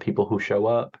group of people who show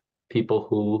up, people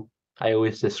who I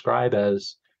always describe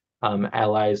as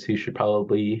allies who should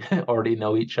probably already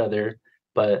know each other,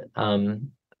 but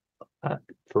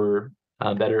for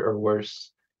better or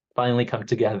worse, finally come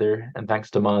together. And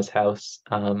thanks to Ma's House,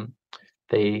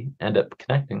 they end up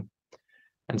connecting.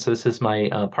 And so this is my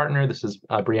partner. This is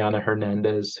Brianna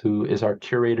Hernandez, who is our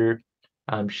curator.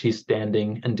 She's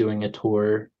standing and doing a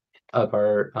tour of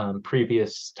our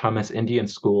previous Thomas Indian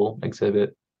School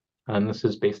exhibit. This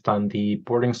is based on the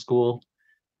boarding school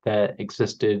that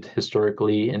existed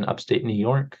historically in upstate New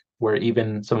York, where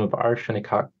even some of our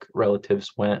Shinnecock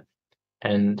relatives went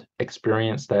and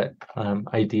experienced that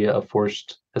idea of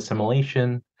forced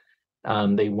assimilation.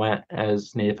 They went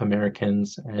as Native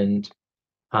Americans, and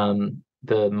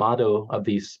the motto of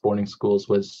these boarding schools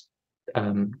was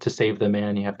to save the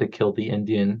man, you have to kill the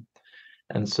Indian.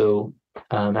 And so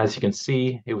as you can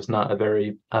see, it was not a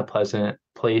very pleasant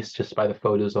place just by the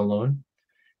photos alone.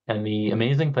 And the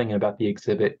amazing thing about the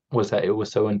exhibit was that it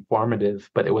was so informative,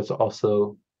 but it was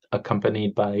also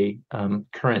accompanied by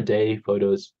current day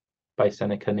photos by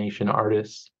Seneca Nation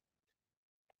artists.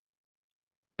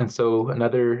 And so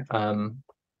another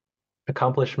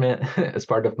accomplishment as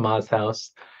part of Ma's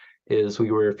House is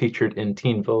we were featured in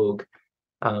Teen Vogue.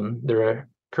 They're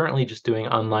currently just doing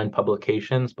online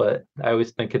publications, but I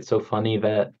always think it's so funny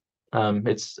that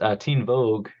it's Teen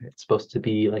Vogue. It's supposed to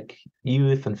be like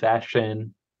youth and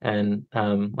fashion and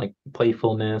like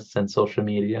playfulness and social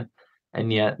media,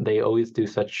 and yet they always do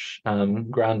such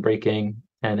groundbreaking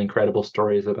and incredible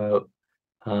stories about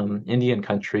Indian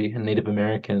country and Native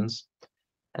Americans.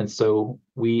 And so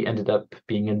we ended up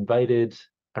being invited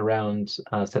around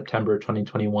September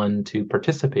 2021 to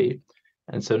participate.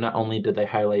 And so not only did they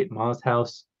highlight Ma's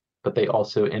House, but they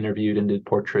also interviewed and did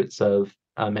portraits of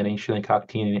many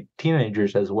Shinnecock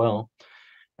teenagers as well.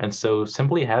 And so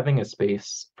simply having a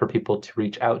space for people to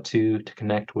reach out to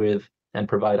connect with, and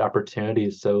provide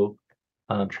opportunities so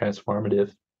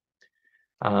transformative.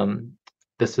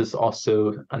 This is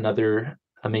also another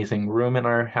amazing room in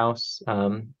our house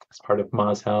as part of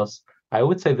Ma's house. I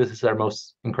would say this is our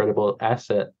most incredible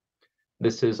asset.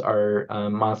 This is our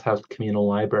Ma's house communal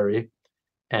library.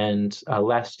 And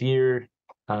last year,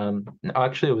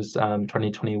 actually it was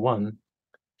 2021,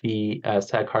 the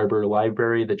Sag Harbor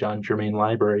Library, the John Germain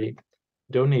Library,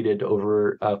 donated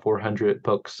over 400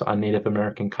 books on Native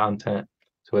American content.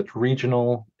 So it's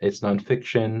regional, it's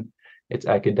nonfiction, it's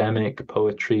academic,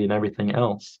 poetry, and everything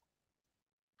else.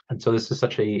 And so this is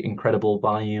such an incredible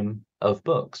volume of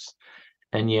books.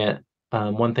 And yet,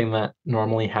 one thing that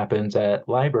normally happens at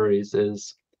libraries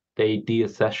is they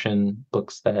deaccession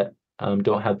books that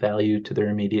don't have value to their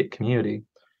immediate community.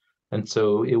 And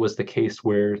so it was the case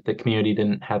where the community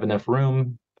didn't have enough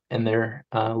room in their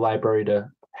library to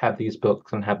have these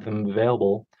books and have them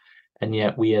available. And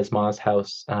yet we as Ma's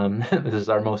House, this is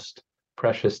our most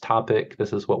precious topic.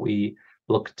 This is what we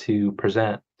look to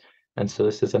present. And so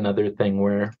this is another thing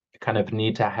where you kind of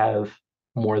need to have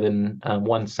more than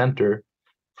one center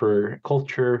for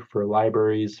culture, for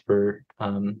libraries, for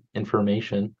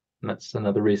information. And that's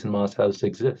another reason Ma's House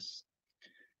exists.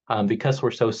 Because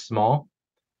we're so small,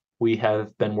 we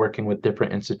have been working with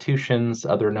different institutions,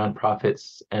 other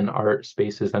nonprofits, and art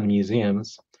spaces and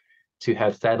museums to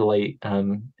have satellite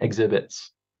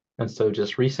exhibits. And so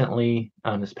just recently,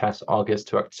 this past August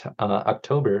to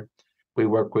October, we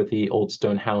worked with the Old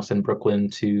Stone House in Brooklyn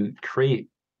to create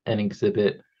an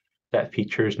exhibit that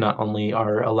features not only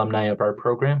our alumni of our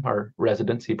program, our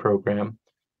residency program,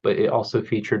 but it also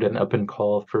featured an open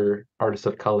call for artists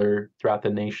of color throughout the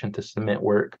nation to submit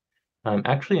work,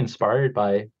 actually inspired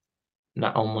by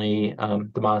not only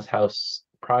the Ma's House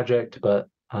project, but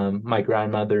my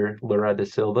grandmother, Laura de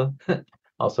Silva,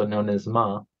 also known as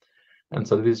Ma. And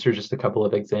so these are just a couple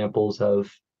of examples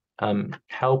of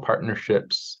how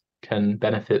partnerships can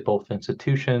benefit both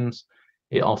institutions.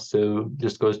 It also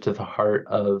just goes to the heart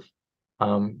of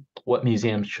what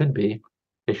museums should be.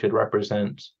 They should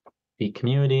represent the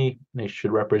community. They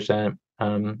should represent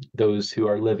those who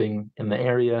are living in the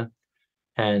area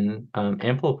and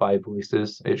amplify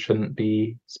voices. It shouldn't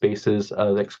be spaces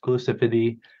of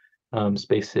exclusivity,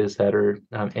 spaces that are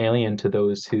alien to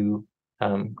those who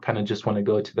kind of just want to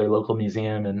go to their local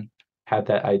museum and have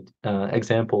that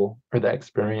example or that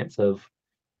experience of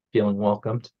feeling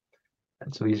welcomed.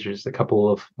 And so these are just a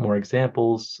couple of more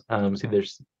examples.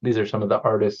 These are some of the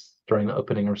artists during the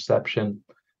opening reception.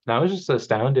 And I was just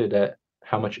astounded at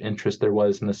how much interest there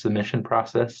was in the submission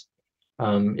process.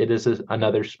 It is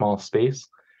another small space,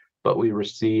 but we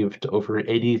received over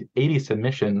 80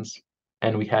 submissions,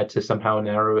 and we had to somehow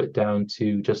narrow it down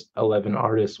to just 11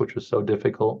 artists, which was so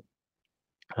difficult.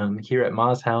 Here at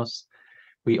Ma's House,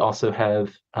 we also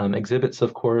have exhibits,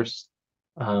 of course.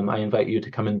 I invite you to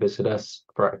come and visit us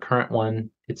for our current one.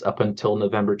 It's up until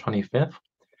November 25th,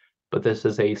 but this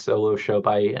is a solo show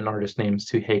by an artist named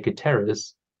Suhei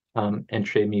Gutierrez,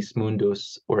 Entre Mis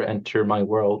Mundos, or Enter My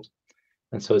World.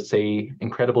 And so it's a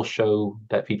incredible show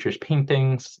that features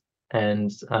paintings,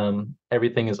 and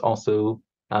everything is also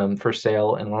for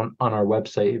sale and on our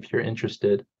website if you're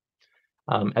interested.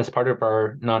 As part of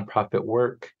our nonprofit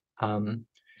work,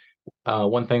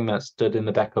 one thing that stood in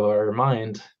the back of our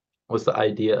mind was the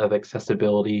idea of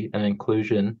accessibility and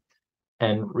inclusion.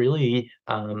 And really,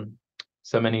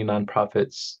 so many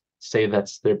nonprofits say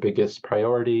that's their biggest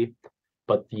priority,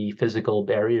 but the physical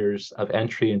barriers of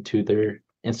entry into their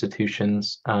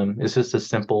institutions is just a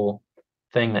simple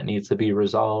thing that needs to be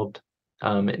resolved.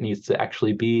 It needs to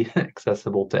actually be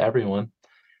accessible to everyone.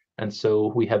 And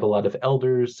so we have a lot of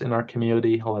elders in our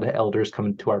community, a lot of elders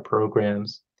come to our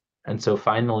programs. And so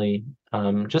finally,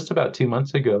 just about 2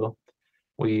 months ago,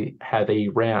 we had a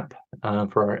ramp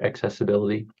for our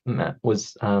accessibility, and that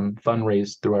was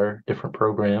fundraised through our different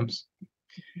programs.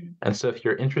 And so if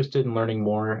you're interested in learning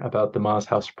more about the Ma's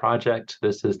House project,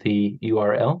 this is the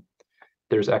URL.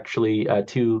 There's actually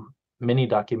 2 mini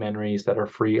documentaries that are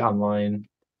free online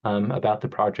about the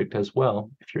project as well,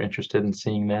 if you're interested in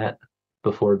seeing that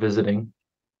before visiting.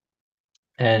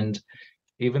 And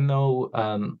even though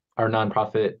our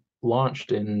nonprofit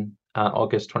launched in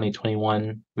August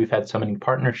 2021, we've had so many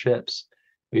partnerships,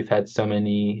 we've had so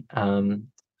many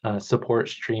support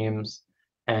streams,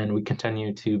 and we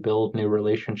continue to build new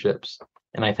relationships.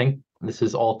 And I think this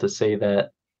is all to say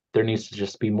that there needs to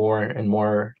just be more and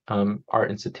more art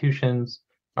institutions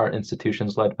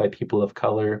led by people of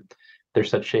color. There's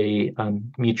such a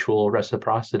mutual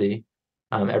reciprocity.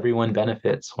 Everyone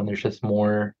benefits when there's just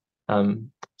more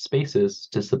spaces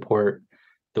to support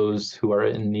those who are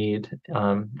in need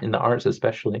in the arts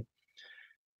especially.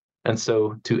 And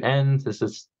so to end, this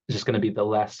is just going to be the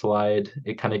last slide.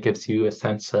 It kind of gives you a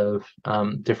sense of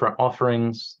different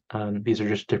offerings. These are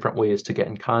just different ways to get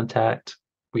in contact.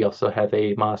 We also have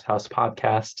a Moz House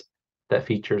podcast that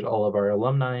features all of our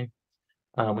alumni.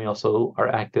 We also are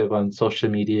active on social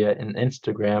media and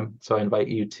Instagram. So I invite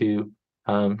you to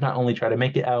not only try to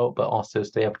make it out, but also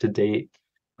stay up to date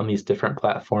on these different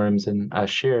platforms and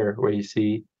share where you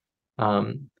see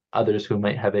others who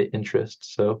might have an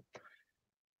interest. So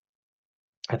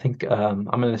I think I'm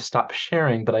going to stop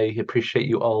sharing, but I appreciate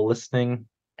you all listening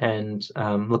and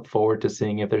look forward to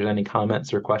seeing if there's any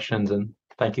comments or questions. And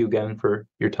thank you again for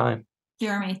your time.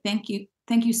 Jeremy, thank you.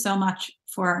 Thank you so much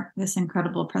for this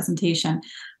incredible presentation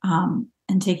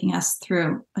and taking us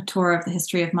through a tour of the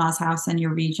history of Moz House and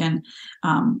your region.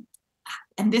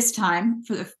 And this time,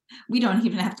 we don't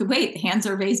even have to wait. The hands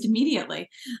are raised immediately.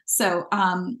 So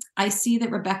I see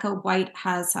that Rebecca White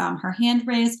has her hand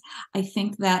raised. I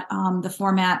think that the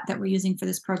format that we're using for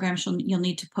this program, you'll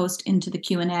need to post into the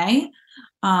Q&A,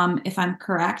 if I'm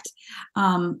correct.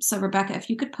 So Rebecca, if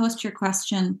you could post your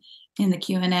question in the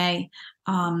Q&A,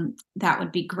 that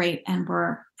would be great. And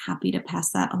we're happy to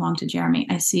pass that along to Jeremy.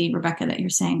 I see, Rebecca, that you're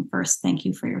saying first, thank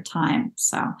you for your time.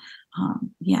 So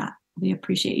yeah, we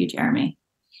appreciate you, Jeremy.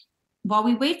 While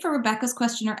we wait for Rebecca's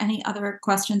question or any other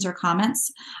questions or comments,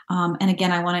 and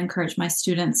again, I want to encourage my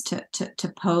students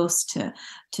to post,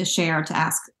 to share, to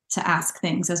ask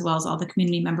things, as well as all the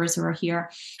community members who are here.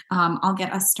 I'll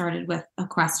get us started with a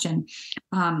question.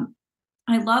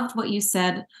 I loved what you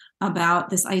said about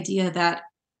this idea that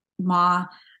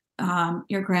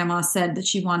your grandma said that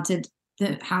she wanted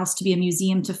the house to be a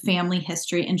museum to family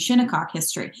history and Shinnecock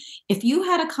history. If you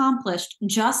had accomplished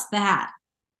just that,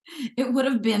 it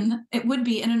would be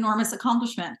an enormous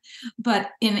accomplishment. But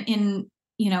in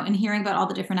hearing about all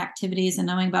the different activities and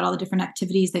knowing about all the different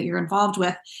activities that you're involved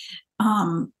with,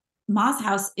 Moz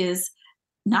House is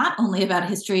not only about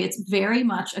history, it's very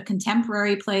much a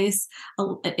contemporary place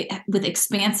with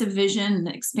expansive vision and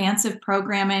expansive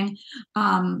programming.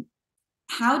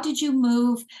 How did you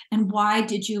move, and why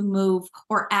did you move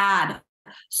or add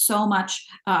so much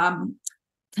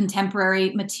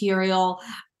contemporary material,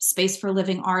 space for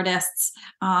living artists,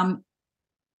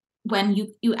 when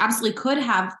you absolutely could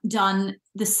have done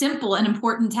the simple and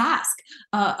important task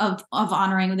of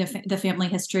honoring the family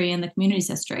history and the community's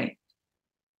history?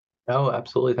 Oh,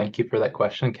 absolutely. Thank you for that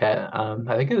question, Kat.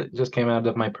 I think it just came out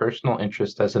of my personal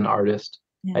interest as an artist.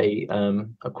 Yeah. I,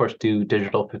 of course, do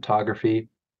digital photography,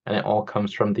 and it all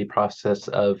comes from the process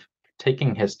of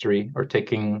taking history or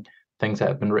taking things that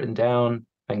have been written down,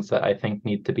 things that I think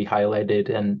need to be highlighted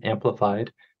and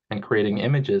amplified, and creating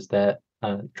images that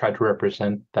try to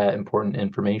represent that important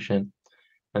information.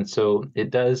 And so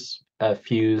it does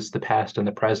fuse the past and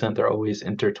the present. They're always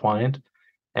intertwined.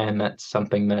 And that's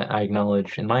something that I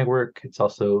acknowledge in my work. It's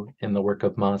also in the work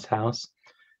of Moz House.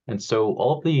 And so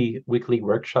all the weekly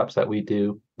workshops that we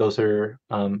do, those are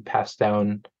passed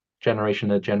down generation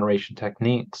to generation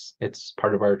techniques. It's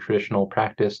part of our traditional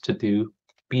practice to do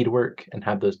beadwork and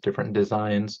have those different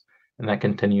designs, and that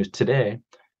continues today.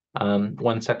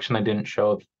 One section I didn't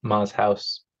show of Moz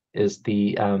House is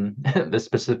the the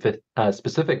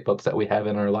specific books that we have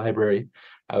in our library.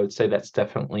 I would say that's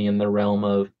definitely in the realm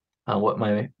of what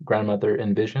my grandmother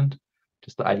envisioned,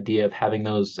 just the idea of having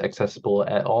those accessible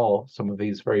at all. Some of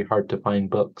these very hard to find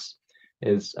books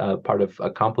is part of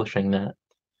accomplishing that.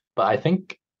 But I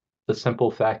think the simple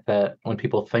fact that when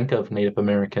people think of Native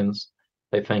Americans,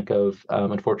 they think of,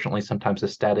 unfortunately, sometimes a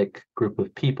static group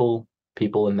of people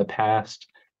in the past.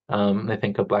 They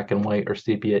think of black and white or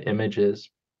sepia images.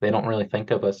 They don't really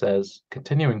think of us as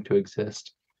continuing to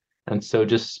exist. And so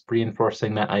just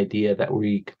reinforcing that idea that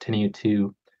we continue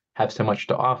to have so much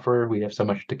to offer, we have so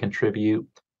much to contribute,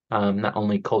 not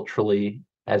only culturally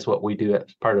as what we do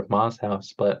as part of Moz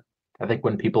House, but I think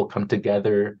when people come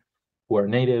together who are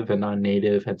Native and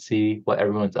non-Native and see what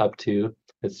everyone's up to,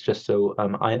 it's just so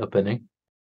eye-opening.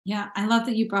 Yeah, I love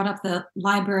that you brought up the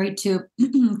library too,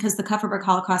 because the Kupferberg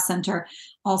Holocaust Center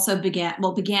also began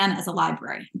as a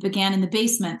library. It began in the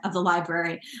basement of the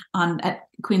library at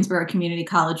Queensborough Community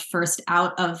College, first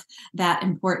out of that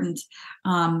important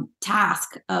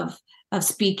task of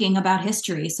speaking about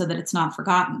history so that it's not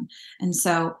forgotten. And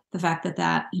so the fact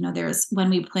that when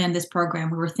we planned this program,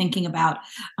 we were thinking about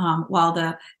while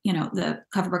the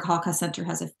Kupferberg Holocaust Center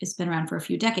it's been around for a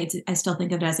few decades, I still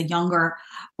think of it as a younger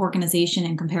organization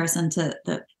in comparison to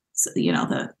the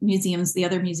the museums, the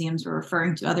other museums were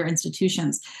referring to other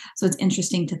institutions. So it's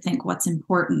interesting to think what's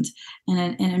important.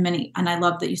 And I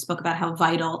love that you spoke about how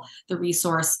vital the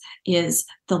resource is,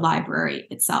 the library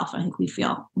itself. I think we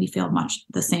feel much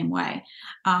the same way.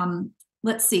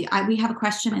 Let's see. We have a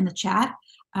question in the chat.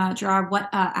 Gerard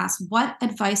asks, what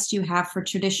advice do you have for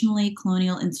traditionally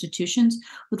colonial institutions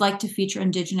who would like to feature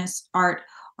Indigenous art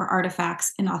or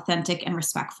artifacts in an authentic and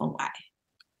respectful way?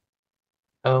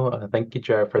 Oh, thank you,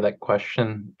 Jared, for that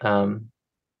question.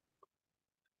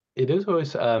 It is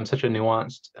always such a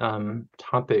nuanced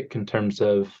topic in terms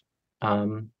of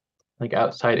like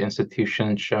outside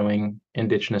institutions showing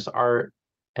Indigenous art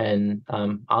and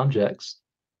objects.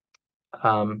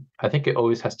 I think it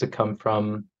always has to come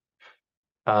from,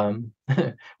 well,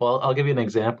 I'll give you an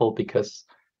example because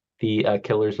the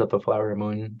Killers of the Flower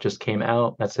Moon just came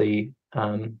out. That's a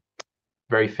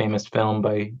very famous film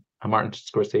by Martin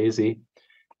Scorsese.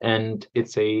 And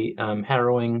it's a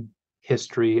harrowing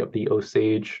history of the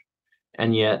Osage.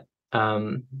 And yet,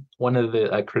 one of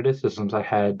the criticisms I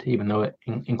had, even though it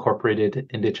incorporated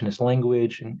Indigenous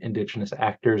language and Indigenous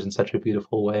actors in such a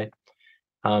beautiful way,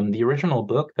 the original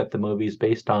book that the movie is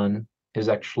based on is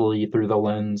actually through the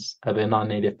lens of a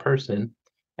non-Native person.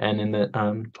 And in the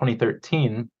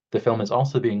 2013, the film is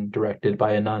also being directed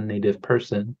by a non-Native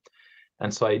person.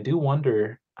 And so I do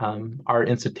wonder, are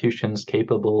institutions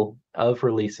capable of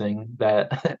releasing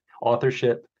that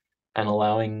authorship and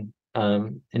allowing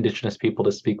Indigenous people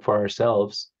to speak for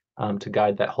ourselves to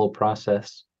guide that whole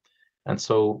process? And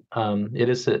so it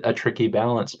is a tricky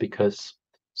balance because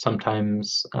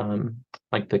sometimes,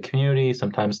 like the community,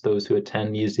 sometimes those who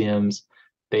attend museums,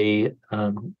 they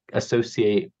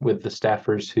associate with the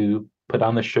staffers who put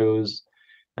on the shows.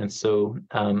 And so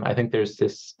I think there's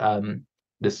this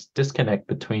disconnect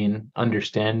between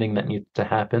understanding that needs to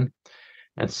happen.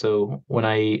 And so when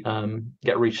I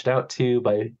get reached out to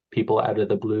by people out of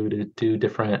the blue to do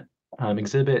different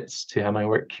exhibits, to have my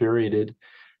work curated,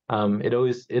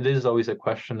 it is always a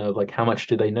question of like, how much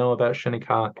do they know about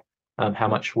Shinnecock? How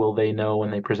much will they know when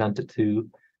they present it to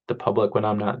the public when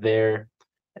I'm not there?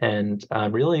 And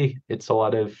really, it's a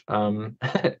lot of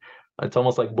it's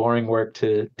almost like boring work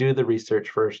to do the research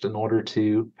first in order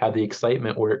to have the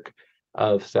excitement work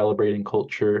of celebrating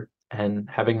culture and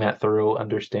having that thorough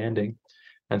understanding.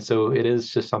 And so it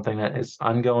is just something that is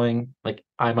ongoing. Like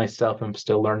I myself am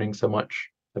still learning so much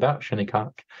about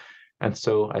Shinnecock. And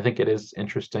so I think it is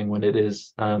interesting when it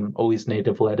is always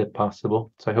native led if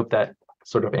possible. So I hope that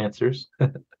sort of answers.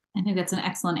 I think that's an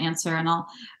excellent answer. And I'll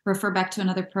refer back to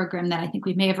another program that I think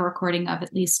we may have a recording of,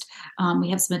 at least. We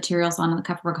have some materials on the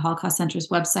Kupferberg Holocaust Center's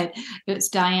website. It's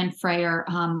Diane Freyer,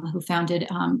 who founded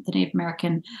the Native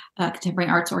American Contemporary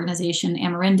Arts Organization,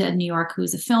 Amarinda in New York,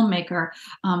 who's a filmmaker,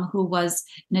 who was,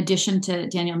 in addition to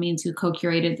Daniel Means, who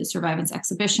co-curated the Survivance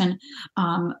exhibition,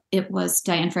 it was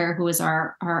Diane Freyer who was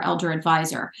our elder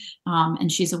advisor. And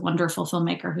she's a wonderful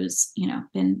filmmaker who's,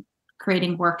 been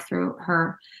creating work through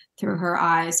her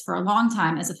eyes for a long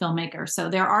time as a filmmaker. So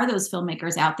there are those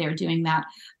filmmakers out there doing that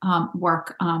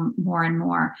work more and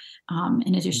more,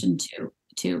 in addition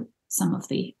to some of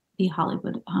the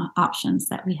Hollywood options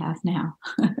that we have now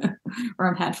or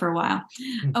have had for a while.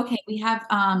 Okay, we have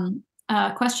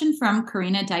a question from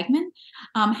Karina Dykman.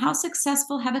 How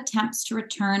successful have attempts to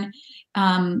return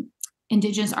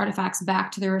Indigenous artifacts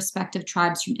back to their respective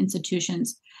tribes from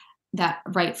institutions that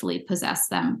rightfully possess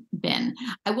them been?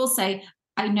 I will say,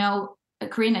 I know,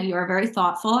 Karina, you are very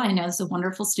thoughtful. I know this is a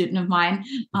wonderful student of mine.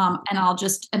 And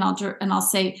I'll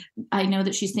say, I know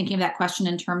that she's thinking of that question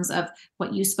in terms of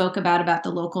what you spoke about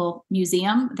the local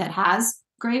museum that has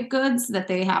grave goods that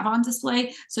they have on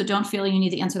display. So don't feel you need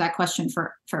to answer that question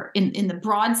for in the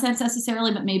broad sense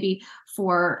necessarily, but maybe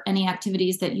for any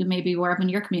activities that you may be aware of in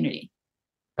your community.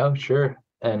 Oh, sure.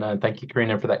 And thank you,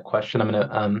 Karina, for that question. I'm going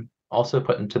to also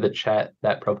put into the chat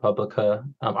that ProPublica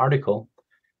article.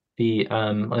 The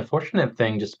unfortunate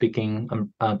thing, just speaking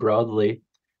broadly,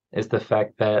 is the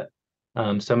fact that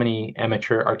so many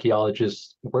amateur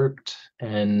archaeologists worked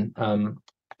and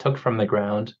took from the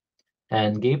ground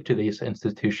and gave to these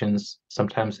institutions.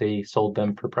 Sometimes they sold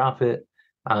them for profit.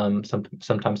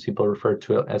 Sometimes people refer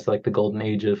to it as like the golden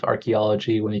age of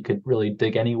archaeology, when you could really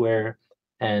dig anywhere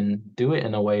and do it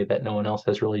in a way that no one else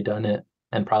has really done it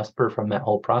and prosper from that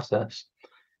whole process.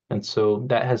 And so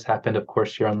that has happened, of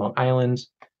course, here on Long Island.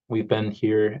 We've been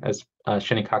here as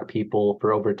Shinnecock people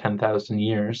for over 10,000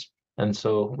 years. And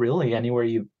so really anywhere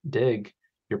you dig,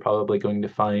 you're probably going to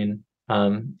find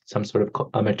some sort of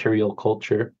a material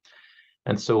culture.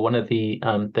 And so one of the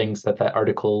things that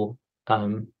article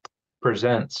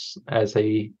presents as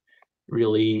a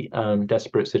really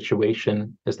desperate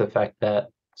situation is the fact that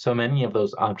so many of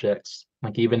those objects,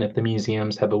 like even if the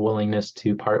museums have a willingness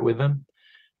to part with them,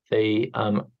 they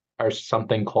are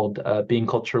something called being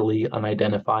culturally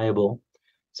unidentifiable.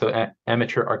 So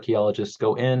amateur archaeologists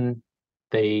go in,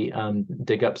 they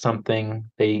dig up something,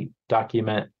 they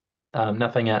document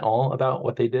nothing at all about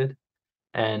what they did,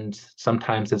 and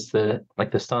sometimes it's the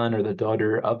son or the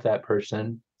daughter of that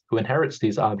person who inherits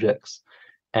these objects,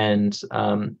 and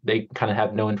they kind of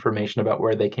have no information about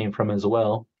where they came from as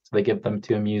well. So they give them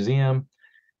to a museum,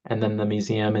 and then the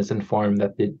museum is informed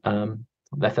that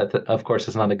that of course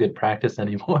is not a good practice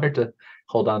anymore to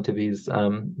hold on to these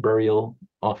burial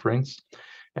offerings.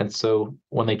 And so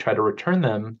when they try to return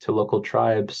them to local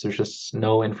tribes, there's just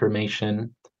no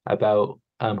information about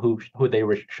who they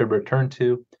should return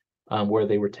to, where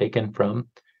they were taken from.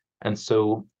 And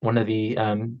so one of the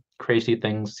crazy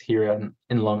things here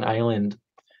in Long Island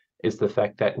is the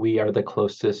fact that we are the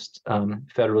closest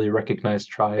federally recognized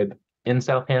tribe in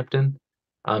Southampton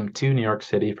to New York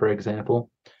City, for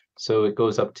example. So it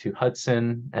goes up to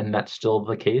Hudson, and that's still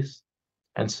the case.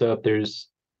 And so if there's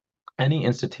any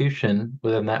institution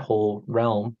within that whole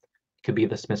realm, it could be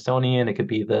the Smithsonian, it could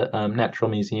be the Natural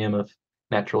Museum of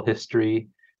Natural History,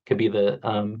 it could be the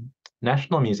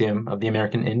National Museum of the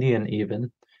American Indian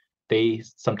even, they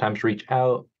sometimes reach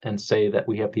out and say that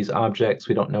we have these objects,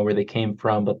 we don't know where they came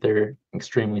from, but they're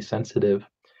extremely sensitive.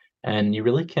 And you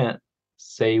really can't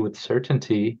say with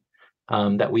certainty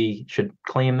that we should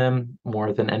claim them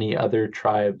more than any other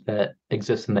tribe that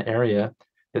exists in the area.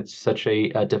 It's such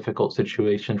a difficult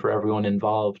situation for everyone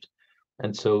involved.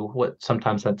 And so what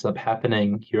sometimes ends up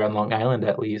happening here on Long Island,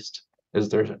 at least, is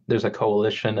there's a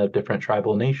coalition of different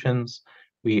tribal nations.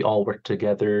 We all work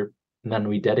together, and then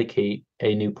we dedicate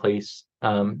a new place,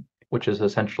 which is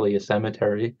essentially a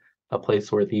cemetery, a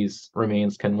place where these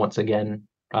remains can once again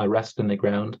rest in the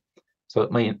ground. So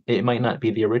it might not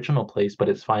be the original place, but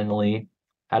it's finally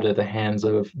out of the hands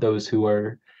of those who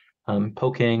are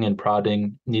poking and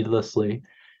prodding needlessly,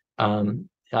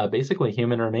 basically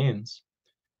human remains.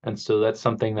 And so that's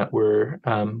something that we're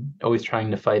always trying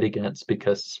to fight against,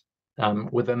 because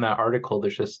within that article,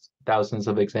 there's just thousands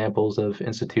of examples of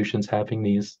institutions having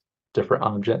these different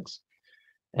objects.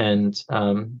 And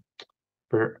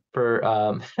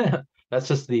that's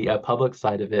just the public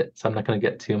side of it. So I'm not going to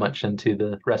get too much into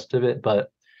the rest of it,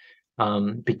 but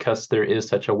because there is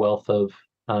such a wealth of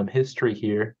history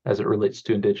here as it relates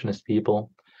to Indigenous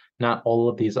people, not all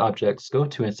of these objects go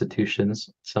to institutions.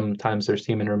 Sometimes there's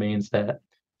human remains that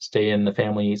stay in the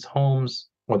family's homes,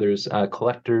 or there's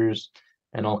collectors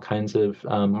and all kinds of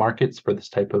markets for this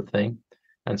type of thing.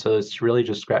 And so it's really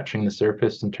just scratching the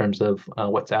surface in terms of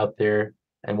what's out there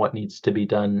and what needs to be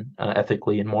done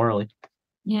ethically and morally.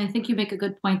 Yeah, I think you make a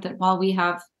good point that while we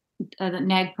have the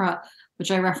NAGPRA,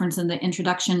 which I referenced in the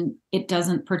introduction, it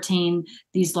doesn't pertain,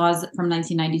 these laws from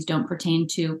 1990s don't pertain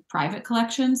to private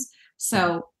collections.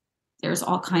 So there's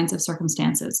all kinds of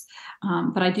circumstances.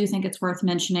 But I do think it's worth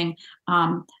mentioning,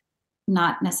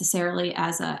 not necessarily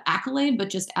as an accolade, but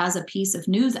just as a piece of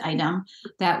news item,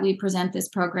 that we present this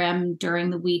program during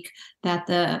the week that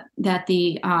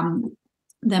the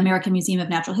American Museum of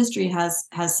Natural History has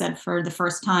said for the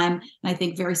first time, and I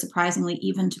think very surprisingly,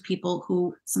 even to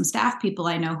people some staff people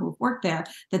I know who've worked there,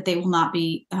 that they will not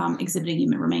be exhibiting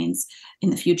human remains in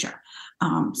the future.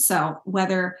 So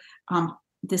whether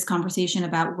this conversation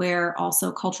about where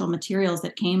also cultural materials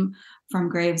that came from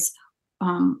graves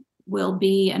will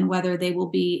be, and whether they will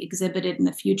be exhibited in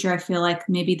the future, I feel like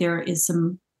maybe there is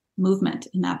some movement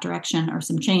in that direction or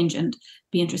some change, and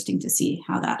be interesting to see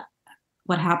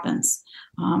what happens.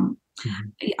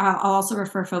 I'll also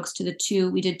refer folks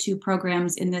to we did two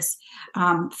programs in this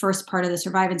first part of the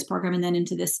Survivance program, and then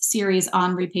into this series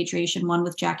on repatriation, one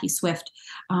with Jackie Swift,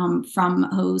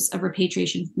 who's a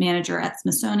repatriation manager at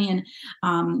Smithsonian,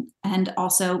 and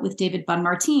also with David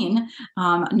Bunmartine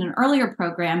in an earlier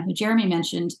program, who Jeremy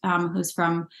mentioned, who's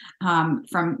from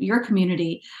your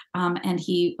community, and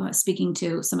he was speaking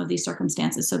to some of these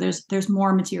circumstances. So there's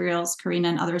more materials, Karina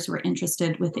and others who are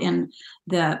interested within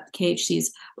the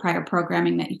KHC's prior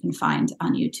programming that you can find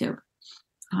on YouTube.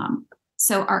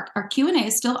 So our Q&A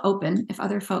is still open. If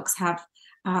other folks have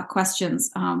questions,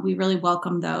 we really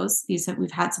welcome those.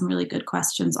 We've had some really good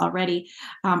questions already.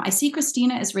 I see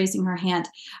Christina is raising her hand.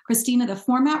 Christina, the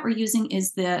format we're using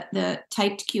is the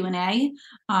typed Q&A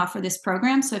for this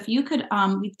program. So if you could,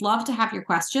 we'd love to have your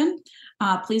question.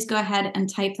 Please go ahead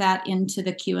and type that into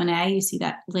the Q&A. You see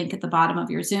that link at the bottom of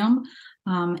your Zoom.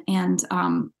 And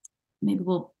maybe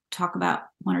we'll talk about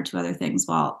one or two other things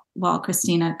while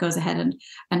Christina goes ahead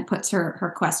and puts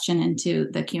her question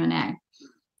into the Q&A.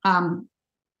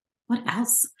 What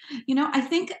else? I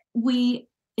think we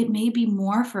it may be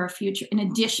more for a future, in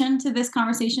addition to this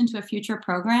conversation, to a future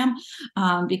program,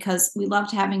 because we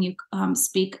loved having you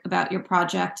speak about your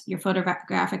project, your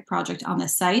photographic project on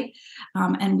this site.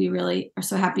 And we really are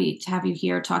so happy to have you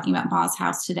here talking about Ma's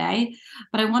House today.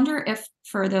 But I wonder if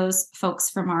for those folks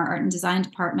from our art and design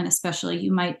department, especially,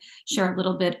 you might share a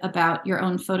little bit about your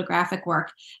own photographic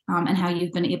work and how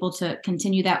you've been able to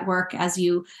continue that work as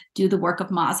you do the work of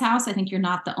Ma's House. I think you're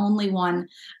not the only one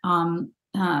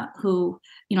who,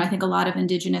 I think a lot of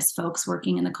Indigenous folks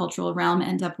working in the cultural realm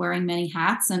end up wearing many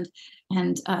hats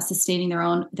and sustaining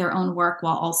their own work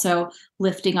while also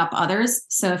lifting up others.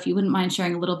 So if you wouldn't mind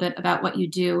sharing a little bit about what you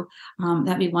do,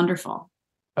 that'd be wonderful.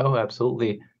 Oh,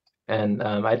 absolutely. And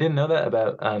I didn't know that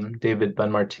about David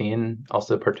Bunmartin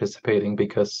also participating,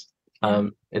 because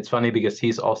it's funny because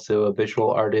he's also a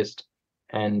visual artist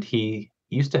and he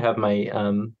used to have my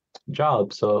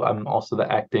job. So I'm also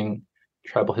the acting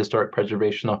Tribal Historic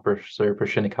Preservation Officer for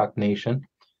Shinnecock Nation.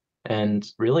 And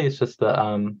really it's just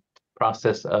the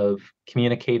process of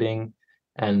communicating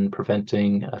and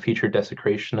preventing a future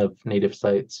desecration of native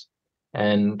sites.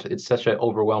 And it's such an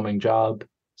overwhelming job.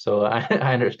 So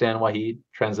I understand why he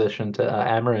transitioned to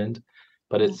Amarant,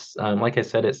 but it's like I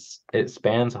said, it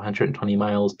spans 120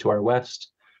 miles to our west,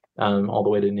 all the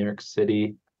way to New York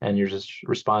City, and you're just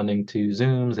responding to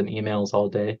Zooms and emails all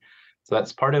day. So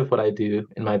that's part of what I do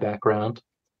in my background.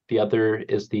 The other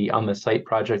is the On the Site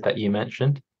project that you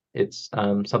mentioned. It's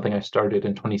something I started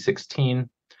in 2016,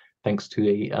 thanks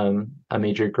to a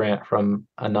major grant from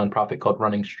a nonprofit called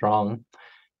Running Strong.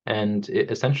 And it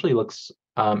essentially looks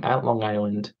at Long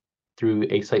Island through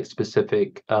a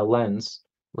site-specific lens,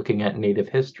 looking at Native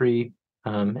history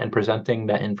and presenting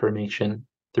that information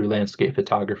through landscape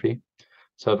photography.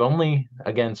 So I've only,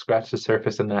 again, scratched the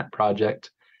surface in that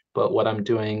project, but what I'm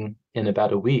doing in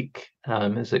about a week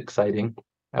is exciting.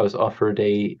 I was offered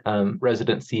a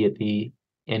residency at the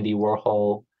Andy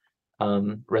Warhol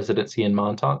residency in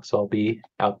Montauk, so I'll be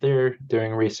out there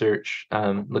doing research,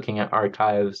 looking at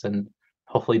archives, and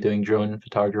hopefully doing drone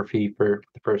photography for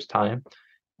the first time.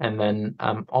 And then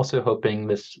I'm also hoping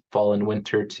this fall and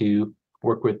winter to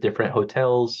work with different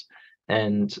hotels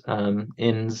and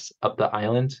inns up the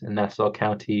island in Nassau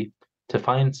County to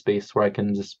find space where I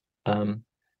can just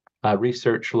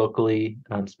research locally,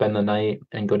 spend the night,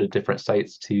 and go to different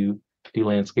sites to do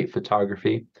landscape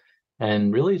photography.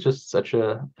 And really just such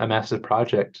a massive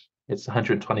project. It's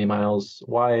 120 miles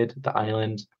wide, the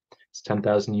island. It's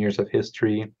 10,000 years of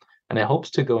history. And it hopes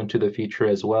to go into the future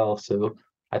as well. So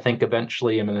I think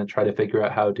eventually I'm going to try to figure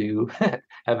out how to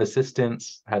have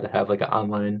assistance, how to have like an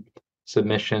online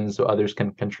submission so others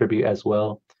can contribute as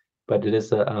well. But it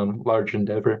is a large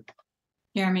endeavor.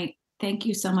 Jeremy, thank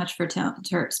you so much for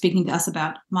speaking to us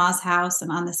about Ma's House and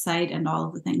On the Site and all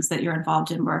of the things that you're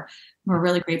involved in. We're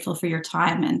really grateful for your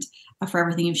time and for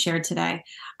everything you've shared today.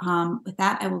 With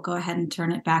that, I will go ahead and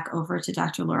turn it back over to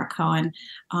Dr. Laura Cohen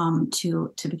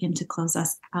to begin to close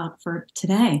us out for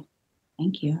today.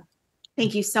 Thank you.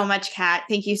 Thank you so much, Kat.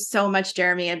 Thank you so much,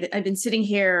 Jeremy. I've been sitting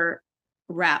here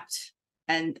wrapped,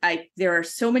 and there are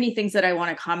so many things that I want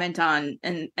to comment on.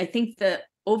 And I think the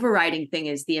overriding thing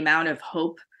is the amount of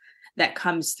hope that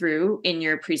comes through in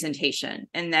your presentation,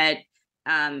 and that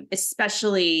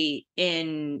especially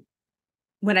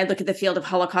when I look at the field of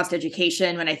Holocaust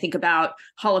education, when I think about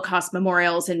Holocaust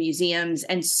memorials and museums,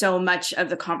 and so much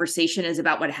of the conversation is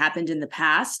about what happened in the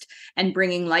past and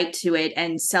bringing light to it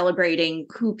and celebrating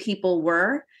who people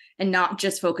were and not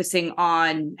just focusing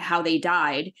on how they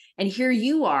died. And here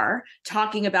you are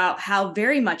talking about how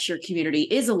very much your community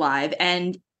is alive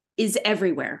and is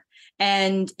everywhere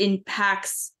and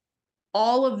impacts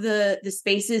all of the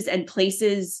spaces and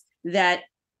places that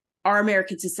our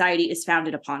American society is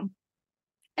founded upon.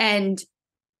 And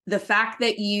the fact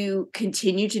that you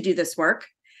continue to do this work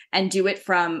and do it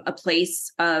from a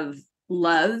place of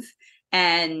love,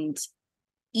 and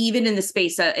even in the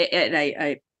space,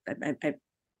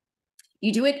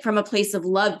 you do it from a place of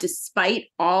love, despite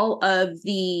all of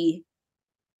the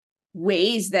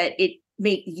ways that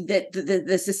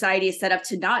the society is set up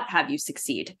to not have you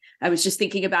succeed. I was just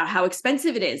thinking about how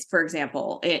expensive it is, for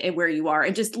example, where you are,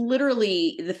 and just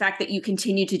literally the fact that you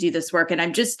continue to do this work. And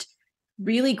I'm just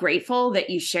really grateful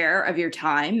that you share of your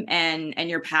time and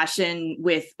your passion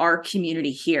with our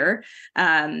community here.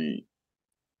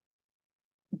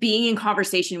 Being in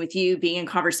conversation with you, being in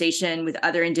conversation with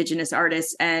other Indigenous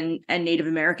artists and Native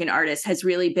American artists has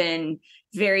really been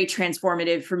very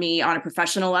transformative for me on a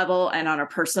professional level and on a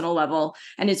personal level,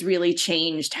 and has really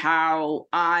changed how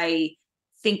I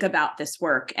think about this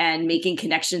work and making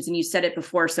connections. And you said it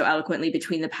before so eloquently,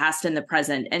 between the past and the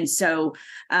present. And so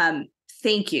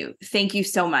Thank you. Thank you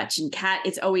so much. And Kat,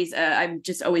 it's always, I'm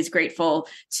just always grateful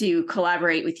to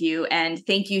collaborate with you. And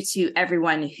thank you to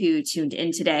everyone who tuned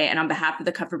in today. And on behalf of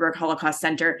the Kupferberg Holocaust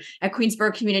Center at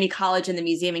Queensborough Community College and the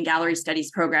Museum and Gallery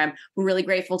Studies program, we're really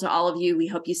grateful to all of you. We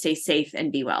hope you stay safe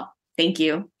and be well. Thank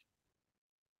you.